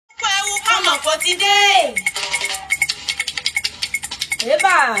mọ̀ kó ti dé.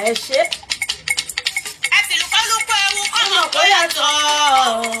 Eba ẹ ṣé. Ẹ fi lùkọ́lùkọ́ ewu kọ́ mọ̀ kó yàtọ̀.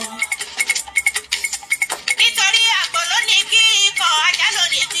 Nítorí àgbọ̀lọ́ ní kí ikọ̀ ajá ló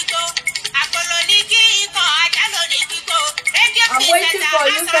ní kíkó. Àgbọ̀lọ́ ní kí ikọ̀ ajá ló ní kíkó. I'm waiting for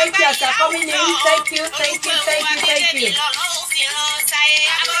you. Thank you as you're coming in. Thank you.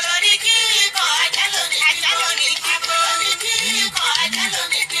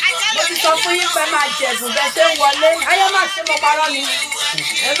 Mo ti sọ fún yín pé máa jẹ̀bùn bẹ́ẹ̀ ṣe ń wọlé. Ayọ́ máa ṣe mo parọ́ ni.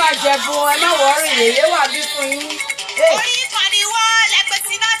 Ẹ máa jẹ̀bùn, ẹ má wọ́ọ̀rì, yèyé wà bí fún yín.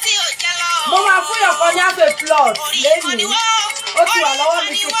 Mo máa fún yọ̀kan ní àfẹ́ plot lẹ́yìn. Ó ti wà lọ́wọ́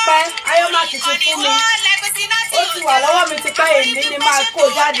mi ti pẹ́. Ayọ́ máa ti ti fún mi. Ó ti wà lọ́wọ́ mi ti pẹ́ èmi ni máa kó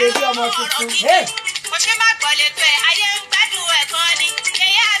jáde bí ọmọ tuntun. Mo ṣe máa gbọ́ lẹ́tọ̀ ẹ̀ ayé ń gbádùn ẹ̀ gan ni.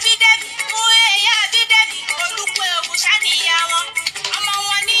 Yeye Abidemi Olukuewu ṣàníyá wọn. Ọmọ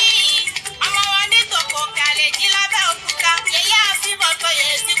wọn ní tòkò kàlẹ̀ jí lábẹ́ òkúta. Yeye àfihàn tó yẹ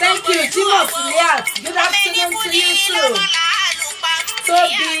sí gbogbo. Thank you, Timothy Liat. Good afternoon to you too.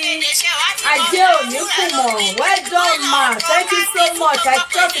 Toby Aje Onikumo, well done, ma. Thank you so much. I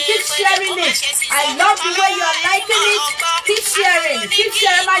trust you. Keep sharing it. I love the way you are liking it. Keep sharing.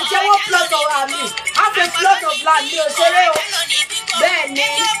 My Jawa plot of me. Half a plot of land. Lagbo Osere. Bẹ́ẹ̀ni,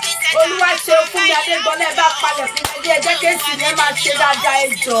 Olúwa ṣe fún mi Adégbọlá ẹ bá palẹ̀ fún mi díẹ̀ jẹ́ kéésì ní ẹ máa ṣe dáadáa ẹ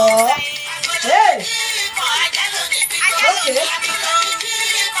jọ̀ọ́. Okay.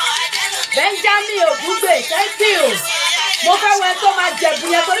 Benjamin Ogugbe, thank you. Mo fẹ́ wẹ tó máa jẹ̀bù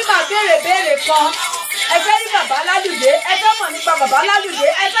yẹn torí máa béèrè kan. Ẹ fẹ́ rí bàbá Lalude, ẹ fẹ́ mọ̀ nípa bàbá Lalude,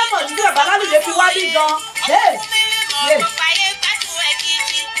 ẹ fẹ́ mọ̀ nípa bàbá Lalude fi wá bí gan.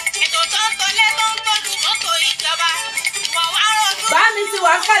 Bá mi ti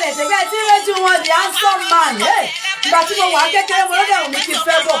wà kálẹ̀ ṣẹ̀gbẹ́ tí rédíò wọn di handsome man. Ìgbà tí mo wà kékeré mo lọ́dọ̀ òun kí n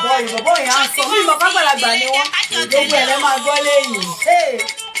fẹ́ bọ̀bọ̀ yẹn handsome. Mi ìmọ̀ kágbàlagbà ni wọ́n. Gbogbo ẹ̀rẹ́ máa gbọ́ lẹ́yìn.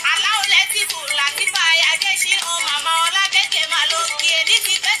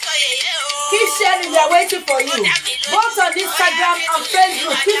 Keep sharing, we are waiting for you. Both on Instagram and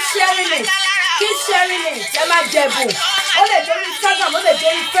Facebook. Keep sharing it. Ẹ máa jẹ̀bù. Ó lè jẹ́ Instagram, ó lè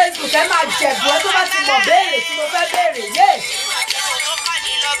jẹ́ Facebook. Ẹ máa jẹ̀bù. Ẹ tó bá ti mọ̀ béèrè tí mo fẹ́ béèrè.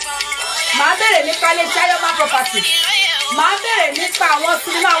 Màá béèrè nípa ilé Ayọ́má property. Màá béèrè nípa àwọn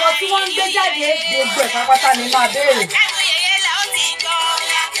sinimá àwọn tí wọ́n ń gbé jáde. Gbogbo ẹ̀ pápátá ni màá béèrè.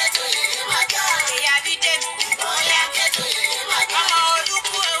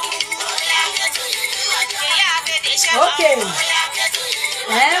 Okay.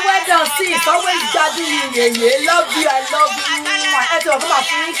 Well done, see, it's always daddy Yeye. Love you, I love you. Ẹ ti wọ̀ fún màá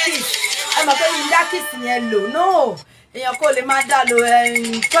fún yín kiss. Ẹ mọ̀ pé yín dá kiss yẹn lò. No. Èèyàn kò lè máa dá lo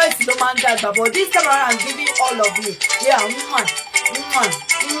choice ló máa ń dàgbà. But this time around, I'm giving all of you. Yeah,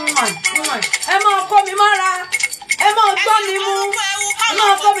 ẹ máa kọ́ mi mọ́ra. Ẹ máa gbọ́ mi mú. Ẹ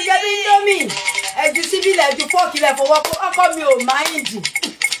máa kọ́ mi jẹ bí Indomie. Ẹ̀jú síbílẹ̀ ẹ̀jú fọ́ọ̀kì lẹ̀ fọwọ́ kó ọkọ mi ò máìndì.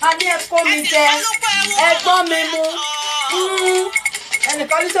 A ní ẹ̀kọ́ mi jẹ. Ẹ̀gbọ́n mi mú.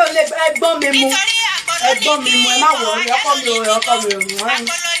 Ẹnìkan ní sọ lè ẹ̀gbọ́n mi mú. Ẹ má wọrí ọkọ mi ò wọ́n.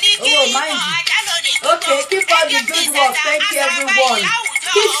 Owó máìndì. Okay, keep up the good work. Thank you everyone.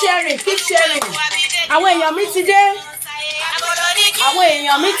 Keep sharing. Àwọn èèyàn mi ti dé.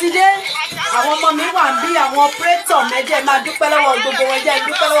 Àwọn ọmọ mi wà ń bí àwọn operator mẹ́jẹ̀ máa dúpẹ́ lọ́wọ́ gbogbo wọn jẹ́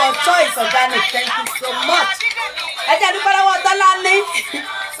dúpẹ́ lọ́wọ́ Choice Organic. Thank you so much. Ẹ jẹ́ dúpẹ́ lọ́wọ́ Tọ́lá ní.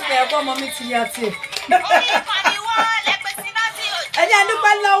 Ẹ̀kọ́ ọmọ mi ti yàn tí. Ẹ jẹ́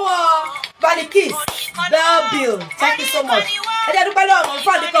dúpẹ́ lọ́wọ́ Balikis Belbill. Thank you so much. Ẹ jẹ́ dúpẹ́ lọ́wọ́ ọmọ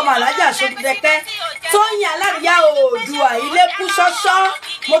fún àdúgbò Màlájà Ṣodúdẹkẹ́. Tóyìn Alárìíyá Oòduà ilé kú ṣọ́ṣọ́.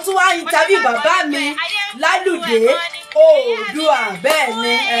 Mo tún wá interview bàbá mi Lalude Oòduà bẹ́ẹ̀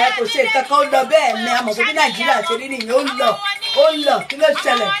ni kò ṣe nǹkan kan ó lọ bẹ́ẹ̀ ni àmọ̀ pé bí Nàìjíríà ṣe rí nìyẹn ó lọ kí ló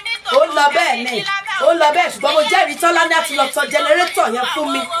ṣẹlẹ̀ ó lọ bẹ́ẹ̀ ni ó lọ bẹ́ẹ̀ ṣùgbọ́n mo jẹ́rìí Tọ́lání àti lọ tọ jẹnẹrétọ̀ yẹn fún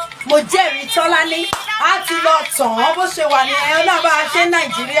mi mo jẹ́rìí Tọ́lání àti lọ tàn án bó ṣe wà ní ẹ̀yọ́ náà bá a ṣe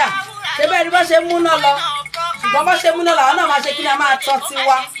Nàìjíríà ṣé bẹ́ẹ̀ ni bó ṣe múná lọ ṣùgbọ́n bó ṣe múná lọ àwọn náà máa ṣe kí ni a máa tọ́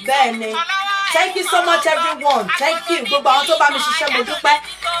tiwa bẹ́ẹ̀ ni. Thank you so much everyone. Thank you. Gbogbo àwọn tó bá mi ṣiṣẹ́ mo dúpẹ́.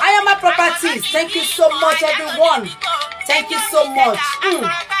 Ayọ́má properties. Thank you so much everyone. Thank you so much.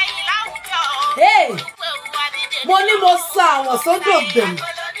 Hey, mo ní mo sọ àwọn sódò gbẹ̀mí.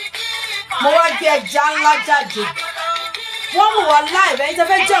 Mo wá gbé ẹja ńlá jáde. Wọ́n mú wa live ẹ̀yin tẹ́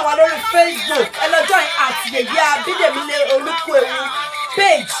fẹ́ jẹ́ wa lórí Facebook. Ẹ lọ join at Yeye Abidemi Olukuewu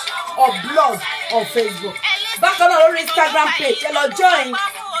page or blog on Facebook. Bákan náà lórí Instagram page. Ẹ lọ join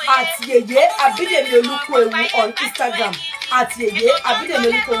at Yeye Abidemi Olukuewu on Instagram. At Yeye Abidemi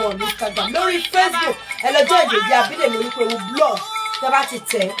Olukuewu on Instagram. Lórí Facebook, ẹ lọ join Yeye Abidemi Olukuewu blog tẹ́ bá ti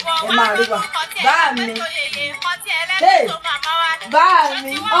tẹ̀ ẹ máa rí wa bá mi hey bá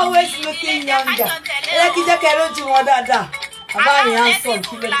mi always looking younger ẹ yẹ kí jẹ́ kẹ́ lójú wọn dáadáa bàbá mi á sọ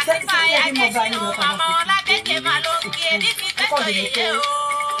kí lè ṣe kí mo bá yín lọ kàn sí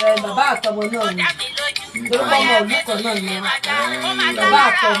bàbá àtọmọ náà ni lórúkọ ọmọ olùkọ náà ni bàbá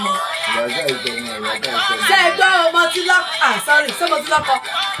àtọmọ ṣe é gbọ́ ọmọ tí lọ́kọ sorry ṣé mo ti lọ́kọ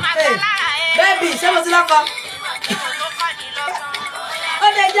bẹ́ẹ̀bì ṣé mo ti lọ́kọ ó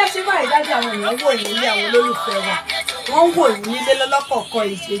lè jẹ́ ṣé báyìí dájú àwọn èèyàn wò yín nílé àwọn olólùfẹ́ wa wọ́n ń wò yín nílé lọ́lọ́kọ̀ọ̀kan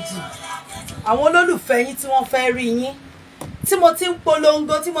ìkejì àwọn olólùfẹ́ yín tí wọ́n fẹ́ rí yín tí mo ti ń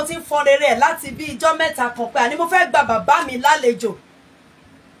polongo tí mo ti ń fọn rere ẹ̀ láti bí ijọ́ mẹ́ta kan pé àní mo fẹ́ gba bàbá mi lálejò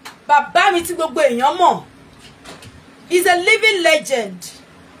bàbá mi tí gbogbo èèyàn mọ̀ is a living legend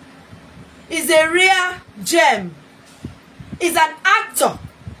is a rare gem is an actor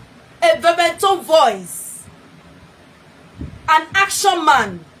a vibrato voice an action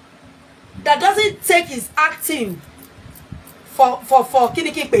man that doesn't take his acting for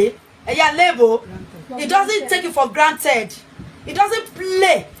kinikipe ẹ̀yà lebo he doesn't take it for granted he doesn't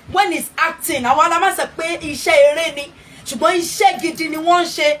play when he's acting àwọn alamá sọ pé iṣẹ́ eré ni ṣùgbọ́n iṣẹ́ gidi ni wọ́n ń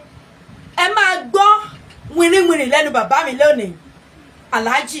ṣe ẹ máa gbọ́ wìrìwìrì lẹ́nu bàbá mi lónìí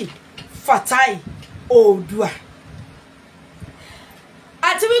Alhaji Fatai Oòduà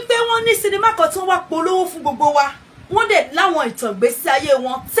àti wípé wọ́n ní sinimá kan tí wọ́n wá polówó fún gbogbo wa wọ́n dẹ̀ láwọn ìtàn ìgbésí ayé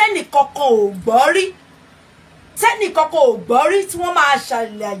wọn tẹ́nìkankan ò gbọ́ rí tí wọ́n máa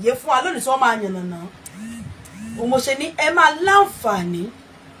ṣàlàyé fún wa lónìí tí wọ́n máa yànnàná òun mo ṣe ní ẹ máa láǹfààní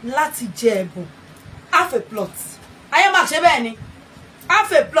láti jẹ ẹ̀bùn half a plot ayé máa ṣe bẹ́ẹ̀ ni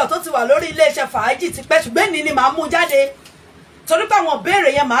half a plot tó ti wà lórí iléeṣẹ́ fàájì ti pẹ́ ṣùgbọ́n ní ni màá mú jáde torí pé àwọn ìbéèrè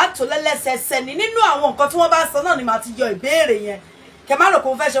yẹn màá tó lẹ́lẹ́sẹsẹ ni nínú àwọn nǹkan tí wọ́n bá sọ náà ni màá ti yọ ìbéèrè yẹn kẹ má rò kó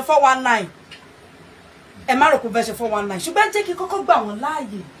fẹ́ ṣe 419 ẹ má rò kó fẹ́ ṣe 419 ṣùgbọ́n jẹ́ kí kọ́kọ́ gbà wọ́n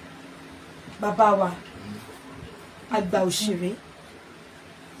láàyè bàbá wa àgbà òṣèré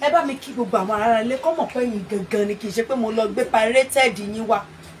ẹ bá mi kí gbogbo àwọn ará ilé kọ́ mọ̀ pé yín gangan ni kì í ṣe pé mo lọ gbé pirated yín wá.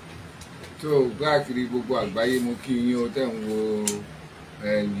 tó káàkiri gbogbo àgbáyé mo kí yín o tẹ̀ ń wo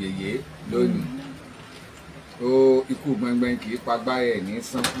yèyé lónìí ó ikú gbẹngbẹng kì í pagbá ẹ̀ ní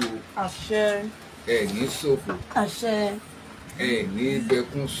sánkú o àṣẹ ẹ̀ ní ṣòfò àṣẹ ẹ̀ ní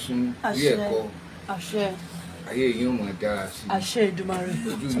bẹkún sun bí ẹ̀kọ́ àṣẹ ayé yín ò mọ̀ dára sí i àṣẹ Èdùmàrè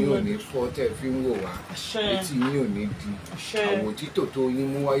ojú yín ò ní fọ́ tẹ̀ fi ń wò wá etí yín ò ní di àwò títò tó yín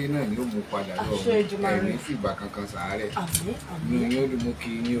mú wáyé náà ni ó mú padà lọ ẹ̀ ní fìgbà kankan sàárẹ̀ inú yín ó lè mú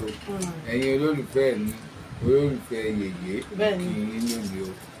kí yín o ẹ̀yin olólùfẹ́ mi olólùfẹ́ yèyé kí yín lónìí o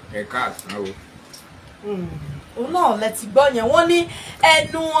ẹ káàsán o. òun náà lẹ ti gbọ́ yẹn wọ́n ní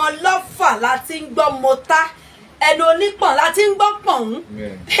ẹnu ọlọ́fà láti ń gbọ́ mọ́tá ẹnu onípọ̀n láti ń gbọ́ pọ̀n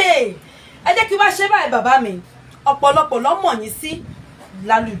ẹ jẹ́ kí wá ṣe báyìí bàbá mi ọ̀pọ̀lọpọ̀ lọ́mọ̀ yín sí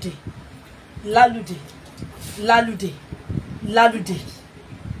Lalude Lalude Lalude Lalude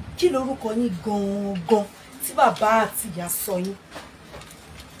kí lorúkọ yín gangan tí bàbá àti ìyá sọ yín.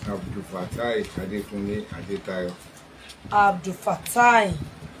 Abdulfatai Adékúnlé Adétayọ̀. Abdulfatai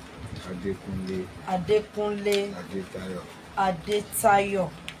Adékúnlé Adétayọ̀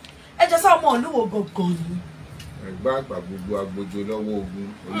ẹ jẹ́ sáwọn ọmọ olúwo gangan ni. Ẹ̀gbá àgbà gbogbo agbójo lọ́wọ́ ogun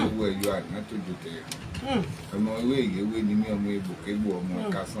olówó ẹ̀yọ àná tó jò tẹ̀. ọmọ ewé ìyéwé ni mí ọmọ egbòkégbò ọmọ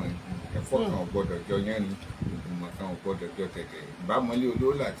kásán ẹ̀fọ́ kan ò gbọ́dọ̀ jọ yẹn ni ìgbìmọ̀ kan ò gbọ́dọ̀ jọ tẹ̀tẹ̀ ìbámọ́lé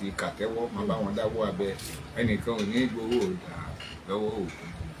olówó láti kàtẹ́wọ́ máa bá wọn dáwọ́ abẹ ẹnìkan ò ní gbowó ọ̀dà lọ́wọ́ òkú.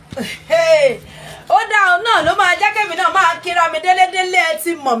 ó dá ọ náà ló máa jẹ́ kẹ́mi náà máa kíra mi délédélé ẹ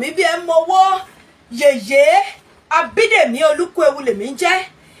ti mọ̀ mí bí ẹ mọwọ́ Yeye Abidemi Olukuewu lèmi ń jẹ́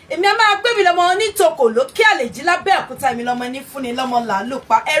èmi a máa gbé mi lọ́mọ onítòkò lókè àlèjì lábẹ́ àkútà mi lọ́mọ ní fúnni lọ́mọ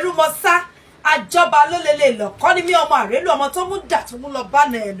làálùpá ẹrú mọ́ sá àjọba ló lélẹ̀ lọ́kọ́ ni mí ọmọ àrélù ọmọ tó mú dà tó mú lọ bá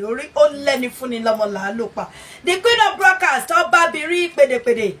nà ẹ̀ lórí ó lẹ́ni fúnni lọ́mọ làálùpá the queen of broadcast ọbabìnrin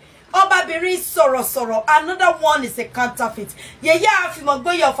pèdèpèdè ọbabìnrin sọ̀rọ̀sọ̀rọ̀ another one is a counterfeit Yeye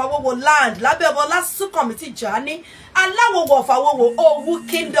àfimọ̀gbóyè ọ̀fàwọ́wọ́ land lábẹ́ ọmọ lásùkàn mi ti jà ní aláwọ̀wọ̀ ọ̀fàwọ́wọ́ Òwu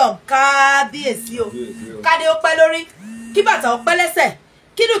kingdom kábíyèsí o kádé ó pẹ́ lórí kí bàtà ó pẹ́ lẹ́sẹ̀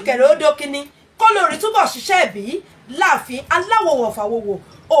kí dùkẹ̀rẹ̀ ó dókíní kó lórí túbọ̀ ṣiṣẹ́ ìbí láàfin aláwọ̀wọ̀ ọ̀fàwọ́wọ́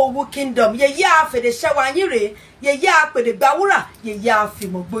Òwu kingdom Yeye àfèdèṣẹ́wà yín rèé Yeye àpèdègbàwúrà Yeye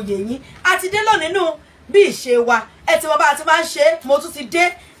àfimọ̀gbóyè yín àti dé lónìí nù bí ìṣe wa ẹ ti mọ bá a ti máa ń ṣe mo tún ti dé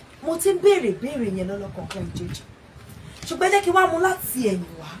mo ti ń béèrè yẹn lọ́lọ́kọ̀ọ̀kan ìjẹ́jì ṣùgbọ́n jẹ́ kí wá mú láti ẹ̀yìn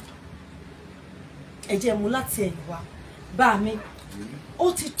wá ẹ jẹ́ mú láti ẹ̀yìn wá bá mi ó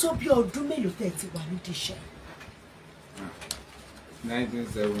ti tó bí ọdún mélòó tẹ́ ẹ ti wà nídìí iṣẹ́.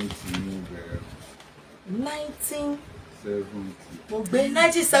 1970 ní bẹ̀rẹ̀. 1970 mo gbé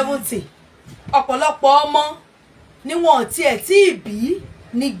 1970 ọ̀pọ̀lọpọ̀ ọmọ ni wọn ti ẹ̀ tí ìbí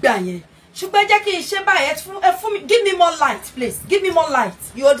nígbà yẹn ṣùgbọ́n jẹ́ kí n ṣe báyẹn fún mi give me more light please give me more light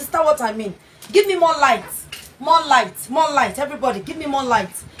you understand what I mean give me more light everybody give me more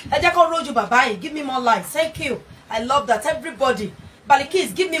light ẹ jẹ́ kó rojú bàbá yìí give me more light thank you I love that everybody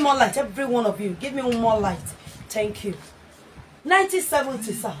Balikis give me more light every one of you give me more light thank you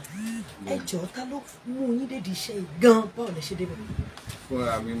 1970 sir ẹ jọ̀ọ́ ta ló mú yín dédìí iṣẹ́ gan báwo lẹ ṣe débẹ̀.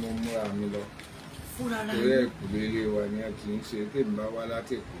 fúnra mi mo múra mi lọ torí ẹ̀kúlé ilé wa ni a kì í ṣe tèmi bá wá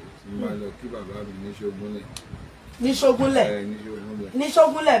láti Èkó tí mo bá lọ kí bàbá mi ní Ṣógúnlẹ̀. ní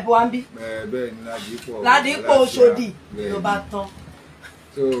Ṣógúnlẹ̀ bó wá ń bí. bẹ́ẹ̀ ni Ládìpọ̀ Òṣòdì ló bá tán.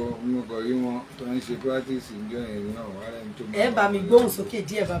 so mo kàn rí wọn tó ń ṣe practice ìjọ yẹn náà wà lẹ́nu tó máa. ẹ bá mi gbóhùn sókè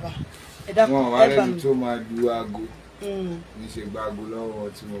díẹ̀ bàbá. wọn wà lẹ́nu tó máa lu aago ní ṣe gba aago lọ́wọ́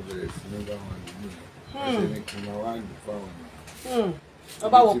tí mo bẹ̀rẹ̀ sí ní bá wọn lù mí ẹsẹ̀ ni kí n máa wá lù fáwọn náà.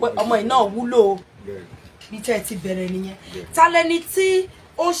 ọba wò pé ọmọ yìí náà wúlò bí tẹ́ ẹ ti bẹ̀rẹ̀ nìyẹn ta lẹni tí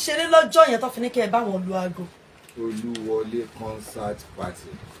ó ṣeré lọ́jọ́ yẹn tó fi ní kẹ́ ẹ bá wọn lu aago. Olúwọlé concert party.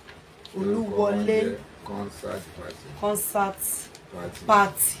 Olúwọlé concert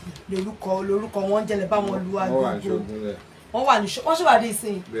party lórúkọ wọn jẹlẹ bá wọn lu aago. wọ́n sì wà ní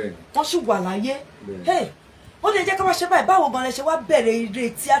ìsìn wọ́n sì wà láyé. wọ́n lè jẹ́ ká wá ṣe báyìí báwo gan lẹ ṣe wá bẹ̀rẹ̀ eré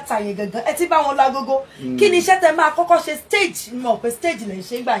tíátà yẹn gangan ẹ ti bá wọn lu agogo kí ni iṣẹ́ tẹ máa kọ́kọ́ ṣe stage mọ̀ pé stage lè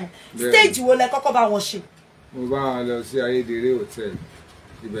ṣe gbà yẹn stage wo lẹ kọ́kọ́ bá wọn ṣe. mo bá wọn lọ sí Ayédèrè hotel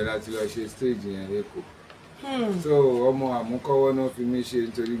ibẹ̀ láti lọ ṣe stage yẹn lẹ́kọ̀ọ́ so ọmọ àmúkọ́wọ́ náà fi mí ṣe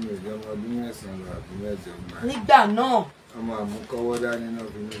nítorí mi ò jẹ́ ọmọ ọdún 9 lọ àbí 8 gbà. nígbà náà ọmọ àmúkọ́wọ́ dání náà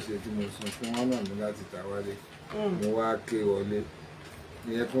fi mí ṣe tí mo sùn fún wọn náà ní láti ta wálé mo wá ké wọlé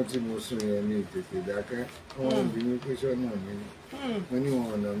ìyẹn tún tí mo sùn yẹn ní ìtètè dákẹ́ wọn bí mi pé sọ́nà mi ni mo ní wọn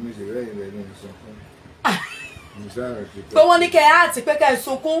ọ̀nà mi sì rẹ́yìn rẹ̀ ní ìsọkún mo sáà ti pẹ́. pé wọ́n ní kẹ́ ẹ àti pé kẹ́ ẹ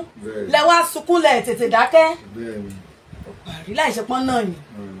sunkún lẹ́wọ́ sunkún lẹ̀ tètè dákẹ́. bẹ́ẹ̀ni. ọ̀parí láìṣe pọ́n náà ni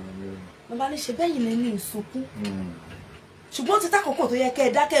mo bá ní ṣe bẹ́yìn lè ní ìsunkún ṣùgbọ́n ti tákòókò tó yẹ kẹ́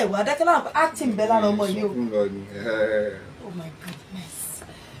ẹ dákẹ́ ìwà dákẹ́ láwọn àti ń bẹ lára ọmọ yìí o. Oh my goodness.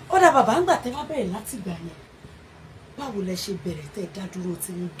 ó dà bàbá ń gbà tẹ́ wá bẹ̀rẹ̀ láti gbà yẹn báwo lẹ ṣe bẹ̀rẹ̀ tẹ́ dá dúró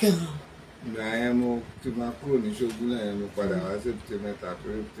tí ń gan-an. ìgbà yẹn mo ti máa kúrò ní Ṣógúnlẹ̀ yẹn mo padà wá sí Èbúté Mẹ́ta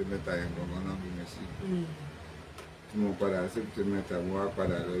torí Èbúté Mẹ́ta yẹn gbọ̀ngàn náà bí mi sí tí mo padà sí Èbúté Mẹ́ta mo wá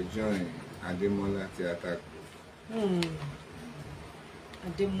padà lọ join Adémọ́lá theatre group.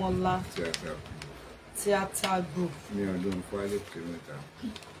 Adémọ́lá theatre group. ní ọdún Ifá l'Èbúté Mẹ́ta.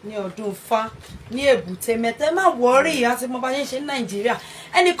 ní ọdún Ifá ní Èbúté Mẹ́ta ẹ má wọrí àti mo bá yẹn ṣe ní Nàìjíríà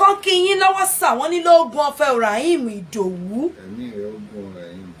ẹnìkan kí yín lọ́wọ́ sà wọ́n ní lóògùn ọ̀fẹ́ Rahim Ìdòwú. ẹ̀mí rẹ̀ ogun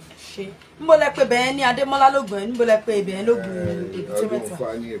Rahim. ṣe níbo lẹ pé bẹ́ẹ̀ ní Adémọ́lá lóògùn ẹ̀ níbo lẹ pé bẹ́ẹ̀ lóògùn Èbúté Mẹ́ta. ọdún Ifá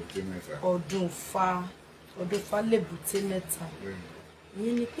ní Èbúté Mẹ́ta. ọdún Ifá l'Èbúté Mẹ́ta.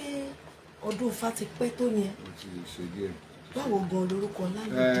 ìyẹn ni pé ọdún Ifá ti pẹ́ tó yẹn. ó ti ṣe díẹ̀. báwo gan lorúkọ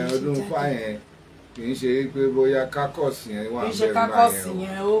Lálùdé ṣe jáde. ọdún Ifá yẹn kì í ṣe pé bóyá kákọ́ọ̀sì yẹn wà bẹ́ẹ̀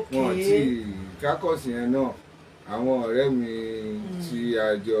báyẹn o wọ́n ti kákọ́ọ̀sì yẹn náà àwọn ọ̀rẹ́ mi tí a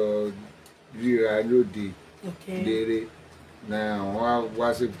jọ ríra lóde léré náà àwọn wá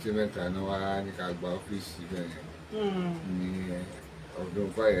sí Èbúté Mẹ́ta náà wá ní ká gba ọ́fíìsì bẹ́ẹ̀ yẹn ní ọdún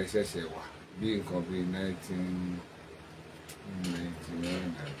Ifá yẹn ṣẹ̀ṣẹ̀ wà bí nǹkan bíi 1999.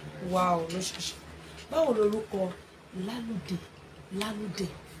 wow ló ṣẹ̀ṣẹ̀ báwo lorúkọ Lálùdé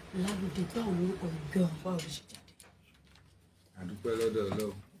báwo lórúkọ gan báwo ló ṣe jáde. àdúpẹ́ lọ́dọ̀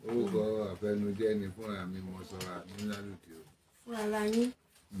Ọlọ́run orúkọ àfẹnujẹ́ ni fúnra mi mo sọ̀rọ̀ àmì ní Lálùdé o. fúnra ara yín.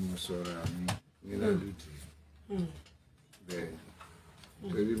 mo sọ̀rọ̀ àmì ní Lálùdé bẹ́ẹ̀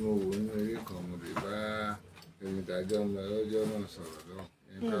torí mo wò ní eré kan mo lè bá ẹni tàjọ́ ń lọ lọ́jọ́ náà sọ̀rọ̀ lọ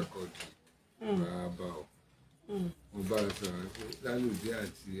ní kákọ́ọ̀dù bá ọ mo bá a sọ̀rọ̀ pé Lálùdé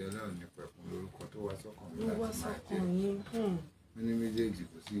àti Ọlọ́run ní pẹ̀kun lórúkọ tó wá sọ́kàn mi láti máa jẹ́ wọ́n ní méjèèjì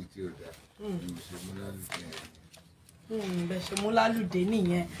kò sí ìtì ọ̀dà ni mo ṣe mú Lálùdé yẹn. bẹ́ẹ̀ ṣe mú Lálùdé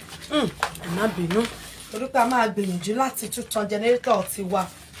nìyẹn má bínú torí pé a máa gbìyànjú láti tún tan jẹnẹrétọ̀ tiwa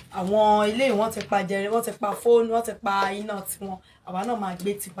àwọn ilé wọ́n ti pa fóònù wọ́n ti pa iná tiwọn àwa náà máa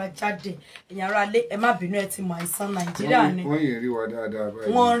gbé tiwa jáde ẹ̀yin ará ilé ẹ má bínú ẹ ti mọ àìsàn Nàìjíríà ni wọ́n yìí rí wa dáadáa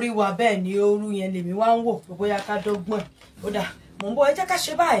báyìí wọ́n rí wa bẹ́ẹ̀ ni ooru yẹn lèmi wá ń wò pé bóyá ká dọ́gbọ́n ó dà mò ń bọ̀ ẹ jẹ́ ká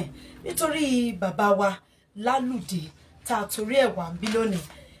ṣe báyìí nítorí bàbá wa Lálùdé tá a torí ẹ̀ wá ń bí lónìí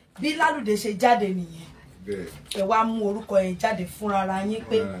bí Lálùdé ṣe jáde nìyẹn ẹ wá mú orúkọ yẹn jáde fúnra ara yín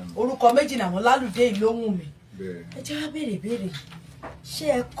pé orúkọ méjì làwọn Lálùdé yìí ló wù mí ẹ jẹ́ wá béèrè ṣé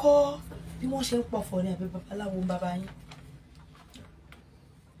ẹ kọ́ bí wọ́n ṣe ń pọ̀fọ̀ ní àbí babaláwo ń bàbá yín.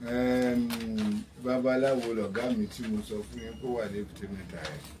 babaláwo lọ̀gá mi tí mo sọ fún yín kó wà l'Èbúté Mẹ́ta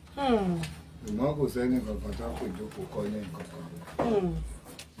yẹn ṣùgbọ́n kò sẹ́ni kankan tó ń pè jókòó kọ́ ní nǹkan kan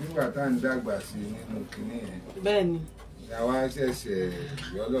nígbà tá ń dàgbà sí nínú kinní yẹn. Bẹ́ẹ̀ni. Àwa ṣẹ̀ṣẹ̀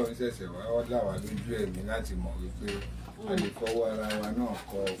Ọlọ́run ṣẹ̀ṣẹ̀ wá là wá lójú ẹ̀mí láti mọ̀ wípé a lè fọwọ́ ara wa náà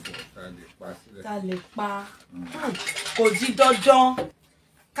kọ ọ̀fọ̀ tá lè pa sílẹ̀. Tá lè pa. Kò di dandan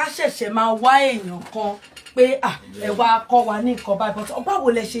ká ṣẹ̀ṣẹ̀ máa wá èèyàn kan pé ẹ wá kọ́ wa ní nǹkan báyìí but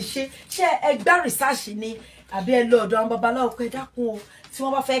báwo lẹ ṣe ṣé ẹ gbá rìsáàṣì ni àbí ẹ lọ ọ̀dọ̀ àwọn babaláwo pé dákun o tí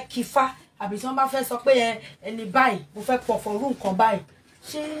wọ́n bá fẹ́ kífá àbí tí wọ́n bá fẹ́ sọ pé ẹni báyìí mo fẹ́ pọ̀ fọ̀rú nǹkan báyìí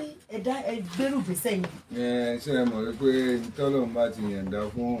ṣé ẹ gbérù gbèsè yẹn. Ṣé ẹ mọ̀ wípé tọ́lọ́run bá ti yànda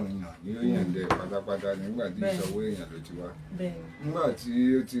fún èèyàn ní ó yànda pátápátá nígbà tí ìṣọwọ́ èèyàn ló ti wá. Nígbà tí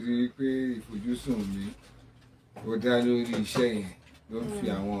ó ti rí pé ìfojúsùn mi ó dá lórí iṣẹ́ yẹn ló ń fi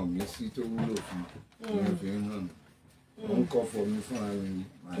àwọn mi sí tó wúlò fún mi fi ń hàn ó ń kọ́ fọ mi fún ara mi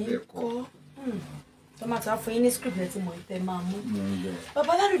màá dẹ̀ kọ́. Tọ́mátì á fún yín ní script ẹ̀ tí mo ìtẹ́ máa mú.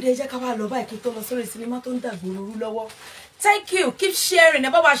 Bàbá Lalude jẹ́ ká wá lọ báyìí kí tó lọ sórí sinimá tó ń dàgbòrò rú lọ́wọ́. Thank you, keep sharing. Ẹ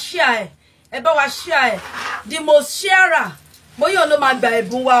bá wa share ẹ. The most sharer. Bóyá ló máa gba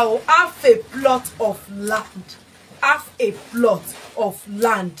ẹ̀bùn wa o. Half a plot of land. Half a plot of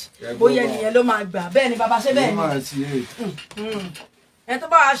land. Bóyá ènìyàn ló máa gbà. Bẹ́ẹ̀ ni bàbá ṣe bẹ́ẹ̀ ni. Ẹ tó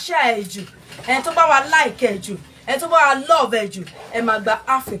bá wa share ẹ jù. Ẹ tó bá wa like ẹ jù. Ẹ tó bá wa love ẹ jù. Ẹ máa gba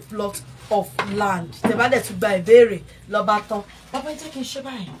half a plot of land. Tẹ́ bá dẹ̀ tún gba ìbéèrè lọ bá tán. Bàbá ẹ jẹ́ kí n ṣe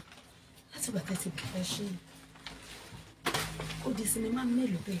báyìí. Láti gbà tẹ́tí bẹ̀rẹ̀ ṣe yìí. Ó di sinimá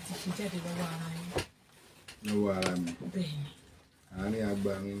mélòó bẹ́ẹ̀ ti ṣe jáde lọ́wọ́ ara yín? Lọ́wọ́ ara mi. Bẹ́ẹ̀ni. Àárín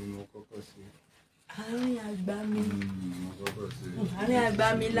àgbà mi ni mo kọ́kọ́ ṣe. Àárín àgbà mi. Mo kọ́kọ́ ṣe. Àárín àgbà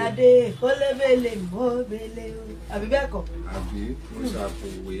mi ládé kólébélé mọ́bélé o. Àbí bẹ́ẹ̀ kọ́? Àbí mo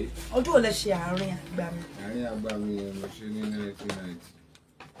ṣàpòwé. Ọdún wo lẹ ṣe àárín àgbà mi? Àárín àgbà mi yẹn mo ṣe ní 1990.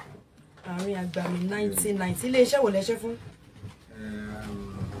 Àárín àgbà mi 1990. Ilé iṣẹ́ wo lẹ ṣe fún?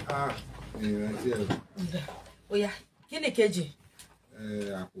 Ìrántí ẹ̀rọ. Ó yá. Kí ni kejì?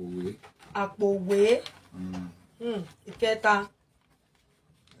 Àpòwé. Àpòwé. Ìkẹta.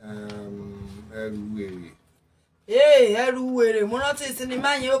 Ẹrù wèrè. Ẹrù wèrè mo rántí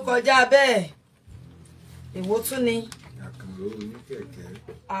sinimá yẹn ó kọjá bẹ́ẹ̀. Èwo tún ni? Àkànó oníkẹ̀kẹ́.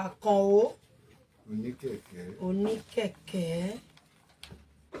 Àkànó oníkẹ̀kẹ́.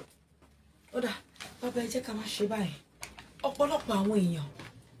 Ó dà bàbá ẹ jẹ́ ká má ṣe báyìí. Ọ̀pọ̀lọpọ̀ àwọn èèyàn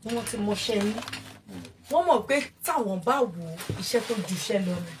ni wọ́n ti mọṣẹ́ yín. Wọ́n mọ̀ pé táwọn bá wo iṣẹ́ tó ju iṣẹ́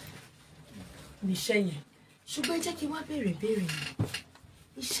lọ níṣẹ́ yẹn ṣùgbọ́n jẹ́ kí wọ́n béèrè yẹn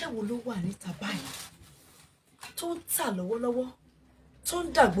iṣẹ́ wo ló wà níta báyìí tó ń tà lọ́wọ́lọ́wọ́ tó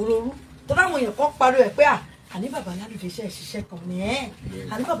ń dàgbòrò rú tó dáwọn èèyàn kan pariwo ẹ̀ pé àní bàbá Lalude iṣẹ́ ìṣiṣẹ́ kan ní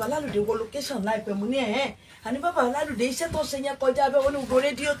àní bàbá Lalude wọ location láìpẹ́ mu ní àní bàbá Lalude iṣẹ́ tó ṣe yẹn kọjá bẹ́ẹ̀ wọ́n ní gbogbo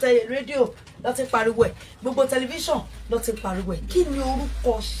rédíò ló ti pariwo ẹ̀ gbogbo tẹlifíṣàn ló ti pariwo ẹ̀ kí ni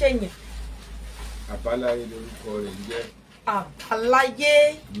orúkọ iṣẹ́ yẹn? Àbáláyé lórúkọ rẹ̀ jẹ́. Àbáláyé.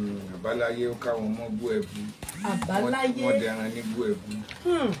 Àbáláyé ó káwọn ọmọ bú ẹbú. Àbáláyé. Wọ́n dẹran ní bú ẹbú.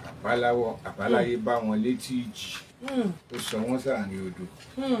 Àbáláyé bá wọn létí ìjì. Ó sọ wọ́n sáàrin odò.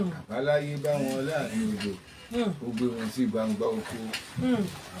 Àbáláyé bá wọn láàrin odò. Ó gbé wọn sí gbangba oko.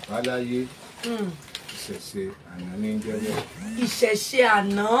 Àbáláyé. Ìṣẹ̀ṣe àná ní jẹ́wọ́. Ìṣẹ̀ṣe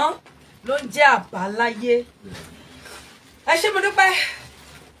àná ló ń jẹ́ àbáláyé. Ẹ ṣé mo dúpẹ́.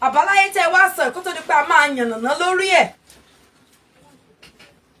 Àbáláyé tẹ́ wá sọ kó tó di pé a máa yànnàná lórí ẹ̀.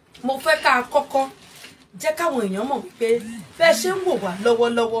 Mo fẹ́ ká kọ́kọ́ jẹ́ káwọn èèyàn mọ̀ wípé bẹ́ẹ̀ ṣe ń wò wá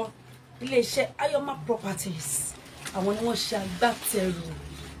lọ́wọ́lọ́wọ́ iléeṣẹ́ Ayoma Properties àwọn ni wọ́n ṣe agbátẹrù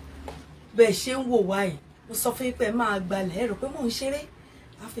bẹ́ẹ̀ ṣe ń wò wá yìí mo sọ fún yín pé máa gbalẹ̀ ẹ̀rọ pé mò ń ṣeré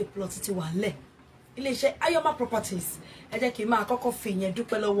àfẹ́ plot ti wà ńlẹ̀ iléeṣẹ́ Ayoma Properties ẹ jẹ́ kí n máa kọ́kọ́ fi ìyẹn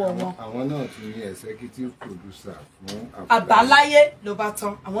dúpẹ́ lọ́wọ́ wọn. Àwọn náà tún ní executive producer fún Àbáláyé ló bá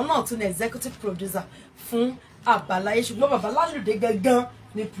tán àwọn náà tún ní executive producer fún Àbáláyé ṣùgbọ́n bàbá Lalude gangan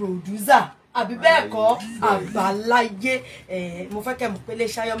ni producer àbí bẹ́ẹ̀ kọ́ Àbáláyé mo fẹ́ kẹ́ mọ̀ pé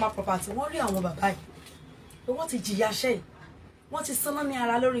iléeṣẹ́ Ayoma Properties wọ́n rí àwọn bàbá yìí pé wọ́n ti jìyà iṣẹ́ yìí wọ́n ti sanná ní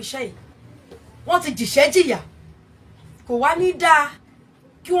ara lórí iṣẹ́ yìí wọ́n ti jìṣẹ́ jìyà kò wá ní dáa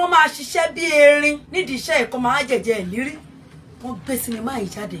kí wọ́n máa ṣiṣẹ́ bí erin nídìí iṣẹ́ ẹ̀kọ́ máa jẹ̀jẹ̀ ìlírí wọ́n gbé sinimá yìí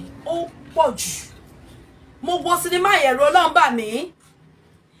jáde ó pọ̀ jù mo wo sinimá yìí ẹ̀rọ Ọlọ́run bà mí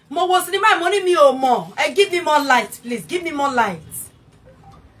mo wo sinimá yìí mo ní mi ò mọ̀ give me more light please give me more light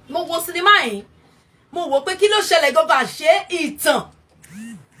mo wo sinimá yìí mo wò pé kí ló ṣẹlẹ̀ gangan àṣé ìtàn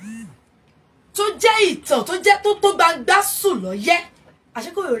tó jẹ́ ìtàn tó jẹ́ tó gbangba sùn lọ́yẹ́ àṣé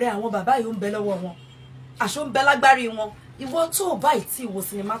kò rẹ àwọn bàbá yìí ó ń bẹ lọ́wọ́ wọn àṣé ó ń bẹ lágbárí wọn ìwọ tó o báyìí tí ìwọ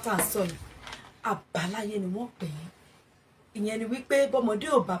sinimá tá à ń sọ yìí Àbáláyé ni wọ́n pè é ìyẹn ni wípé bọ́mọdé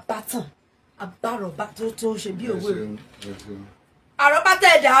ò bá bá tàn àbárọ̀bá tó ṣe bí òwe àrọ́bá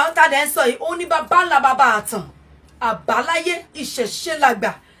tẹ̀ ẹ̀dá tá dẹ̀ ń sọ yìí ó ní bàbá ńlá bàbá àtàn àbáláyé ìṣẹ̀ṣe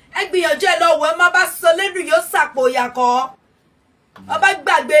làgbà ẹ gbìyànjú ẹ lọ́wọ́ ẹ má bá sọ lẹ́nu yóò sàpò ìyàkọ́ ọba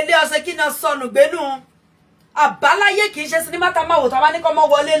gbàgbé ilé ọ̀sẹ̀ kí náà sọnù gbénú àbáláyé kì í ṣe sinimá tá a máa wò tó a máa ní kọ́ mọ́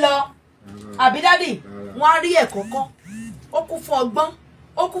wọlé lọ àbí dádì wọ́n á rí ẹ̀kọ́ kọ́ ó kún fún ọgbọ́n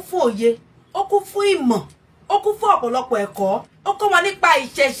ó kún fún òye ó kún fún ìmọ̀ ó kún fún ọ̀pọ̀lọpọ̀ ẹ̀kọ́ ó kọ́ wa nípa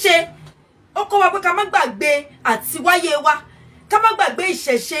ìṣẹ̀ṣe ó kọ́ wa pé ká má gbàgbé àtiwáyé wa ká má gbàgbé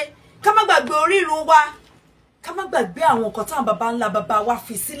ìṣẹ̀ṣe ká má gbàgbé orírun wa ká má gbàgbé àwọn nǹkan táwọn baba ńlá baba wa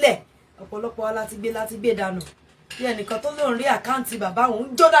fi sílẹ̀ ọ̀pọ̀lọpọ̀ wa láti gbé dànù bí ẹnìkan tó lóun rí àkáǹtì bàbá òun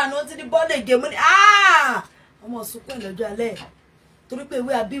jó dànù ó ti ní bọ́ọ̀lù ègé mú ni ọmọ sunkún ẹ̀ lọ́jọ́ alẹ́ torí pé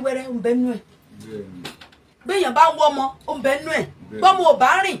ewé abíwẹ́rẹ́ ń bẹ nú ẹ̀ béèyàn bá ń wọ́ ọmọ ó ń bẹ nú ẹ̀ bọ́mọ ò bá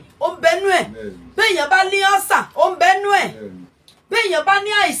rìn ó ń bẹ nú ẹ̀ béèyàn bá ní ọ̀sà ó ń bẹ nú ẹ̀ béèyàn bá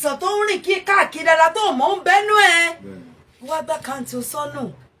ní àìsàn tó ń rìn kí káàkiri ara tó mọ̀ ó ń bẹ nú ẹ̀ wá gbá káǹtì ó sọnù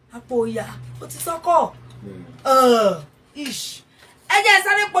àpò ìyá ó ti sọ́kọ̀ ẹ jẹ́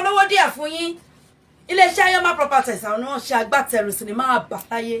sáré polówó díẹ̀ fún yín iléeṣẹ́ Ayọ̀má properties àwọn náà ṣe agbátẹrù sinimá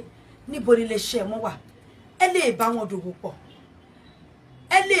àbáláyé níbo ni iléeṣẹ́ wọn wà ẹ lè bá wọn dòwò pọ̀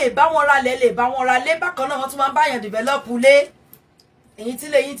ẹ lè bá wọn ralẹ̀ bákan náà wọ́n tún máa ń báyàn dìvẹ́lọ́pù lé èyí tí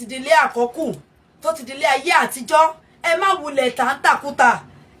lẹ́yìn ti di ilé àkọ́kù tó ti di ilé ayé àtijọ́ ẹ má wulẹ̀ tàǹtàkùtà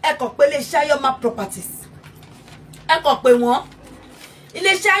ẹ kàn pé iléeṣẹ́ Ayọ̀má properties ẹ kàn pé wọ́n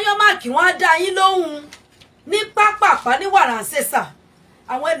iléeṣẹ́ Ayọ̀má kí wọ́n á dá yín lóhùn ní pápápá ní wàràǹsẹ̀sà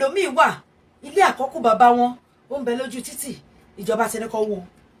àwọn ẹlòmíì wà ilé àkọ́kù bàbá wọn ó ń bẹ lójú títì ìjọba ti ní kó wó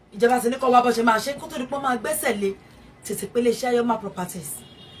ìjọba ti ní kó wá bó ṣe máa ṣe kó tó di pọ́n máa gbẹ́sẹ̀ lé tètè pé iléeṣẹ́ Ayọ̀má properties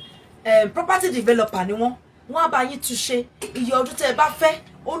property developer ni wọ́n á bá yín túnṣe iye ọdún tẹ́ ẹ bá fẹ́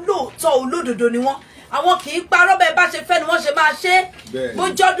olóòótọ́ olódodo ni wọ́n àwọn kì í parọ́ bẹ́ẹ̀ bá ṣe fẹ́ ni wọ́n ṣe máa ṣe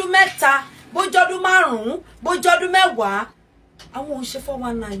bójọ́dún 3 bójọ́dún 5 bójọ́dún 10 àwọn òun ṣe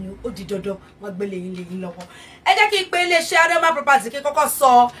 419 ó di dandan wọn gbélé yín lé yín lọ́wọ́ ẹ jẹ́ kí n pe iléeṣẹ́ Ayọ̀má properties kí kọ́kọ́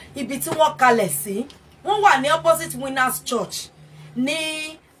sọ ibi tí wọ́n kalẹ̀ sí wọ́n wà ní opposite Winners Church ní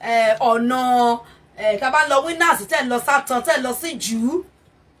ọ̀nà tá bá lọ Winners tẹ́ ń lọ sátán tẹ́ ń lọ sí jù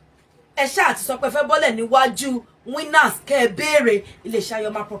ẹ ṣáà ti sọ pé fẹ́ bọ́lẹ̀ níwájú Winners kẹ́ ẹ béèrè iléeṣẹ́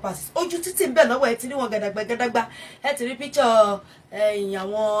Ayọ̀má properties ojú títì ń bẹ lọ́wọ́ ẹ ti rí wọn gàdàgbà ẹ ti rí picture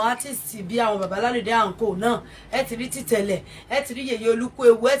àwọn artist bí àwọn baba Lalude àǹkó náà ẹ ti rí títẹ̀lẹ̀ ẹ ti rí Yeye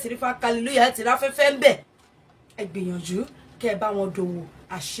Olukuewu ẹ ti rí Hallelujah ẹ ti rí afẹ́fẹ́ ń bẹ ẹ gbìyànjú kẹ́ ẹ bá wọn dòwò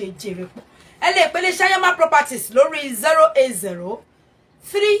àṣejèrè pọ̀ ẹ lè pe iléeṣẹ́ Ayọ̀má properties lórí 080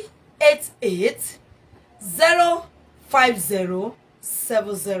 388 05070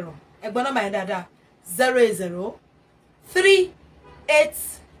 ẹgbọ́n nọ́mbà yẹn dáadáa 080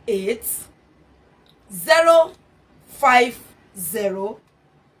 388 05070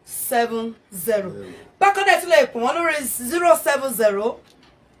 bákan náà tún lè pè wọ́n lórí 070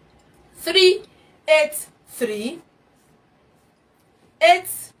 383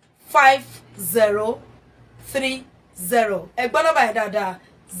 85030 ẹgbọ́n nọ́mbà yẹn dáadáa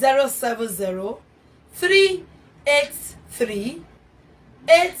 070 383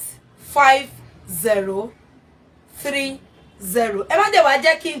 85030 ẹ má dẹ̀ wá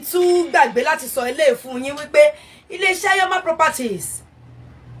jẹ́ kí n tún gbàgbé láti sọ ilé fún yín wípé iléeṣẹ́ Ayọ̀má properties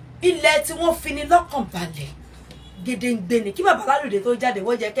ilẹ̀ tí wọ́n fi ní lọ́kàn balẹ̀ gédéǹgbé ni kí bàbá Lalude tó jáde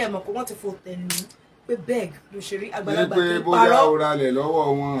wọ́n jẹ́ kẹ́ ẹ mọ̀ pé wọ́n ti fò tẹ̀lú pé bẹ́ẹ̀ ló ṣe rí àgbàlagbà tó parọ́. bóyá o ralẹ̀ lọ́wọ́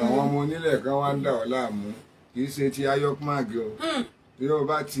wọn àwọn ọmọ onílẹ̀ kan wá ń dà ọ́ láàmú kì í ṣe ti Ayọ̀má o bí o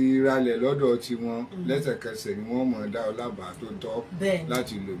bá ti ralẹ̀ lọ́dọ̀ tiwọn lẹ́sẹ̀kẹsẹ̀ ni wọ́n mọ̀ dá ọ lábàá tó tọ́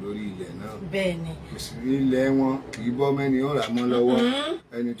láti lò lórí ilẹ̀ náà. bẹ́ẹ̀ni. ilẹ̀ wọn kì í bọ́ mẹ́ni ó rà mọ́ lọ́wọ́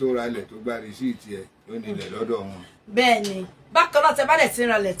ẹni tó ralẹ̀ tó gba rìsíìtì ẹ̀ ló nílẹ̀ lọ́dọ̀ wọn. bẹ́ẹ̀ni bákan náà tẹ bá dẹ̀ ti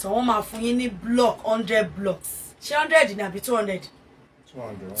ralẹ̀ tán wọ́n máa fún yín ní block 100 blocks ṣé 100 ni àbí 200.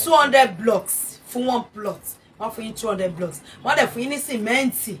 200 blocks fún 1 plot wọ́n fún yín 200 blocks wọ́n dẹ̀ fún yín ní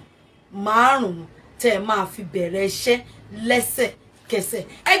sìmẹ́ǹtì 5 tẹ́ ẹ máa fi bẹ̀rẹ̀ iṣẹ́ lẹ́sẹ̀ kẹsẹ̀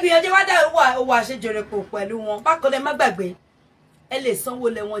ẹ gbìyànjú wá dá owó àṣejọrẹ pò pẹ̀lú wọn bákan náà má gbàgbé ẹ lè sanwó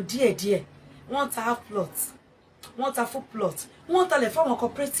lẹ̀ wọn díẹ̀díẹ̀ wọ́n ta half plot wọ́n ta full plot wọ́n talẹ̀ fáwọn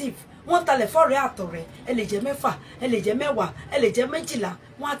cooperative wọ́n talẹ̀ fọ́rẹ́ àtọ̀rẹ́ ẹ lè jẹ́ 6 ẹ lè jẹ́ 10 ẹ lè jẹ́ 12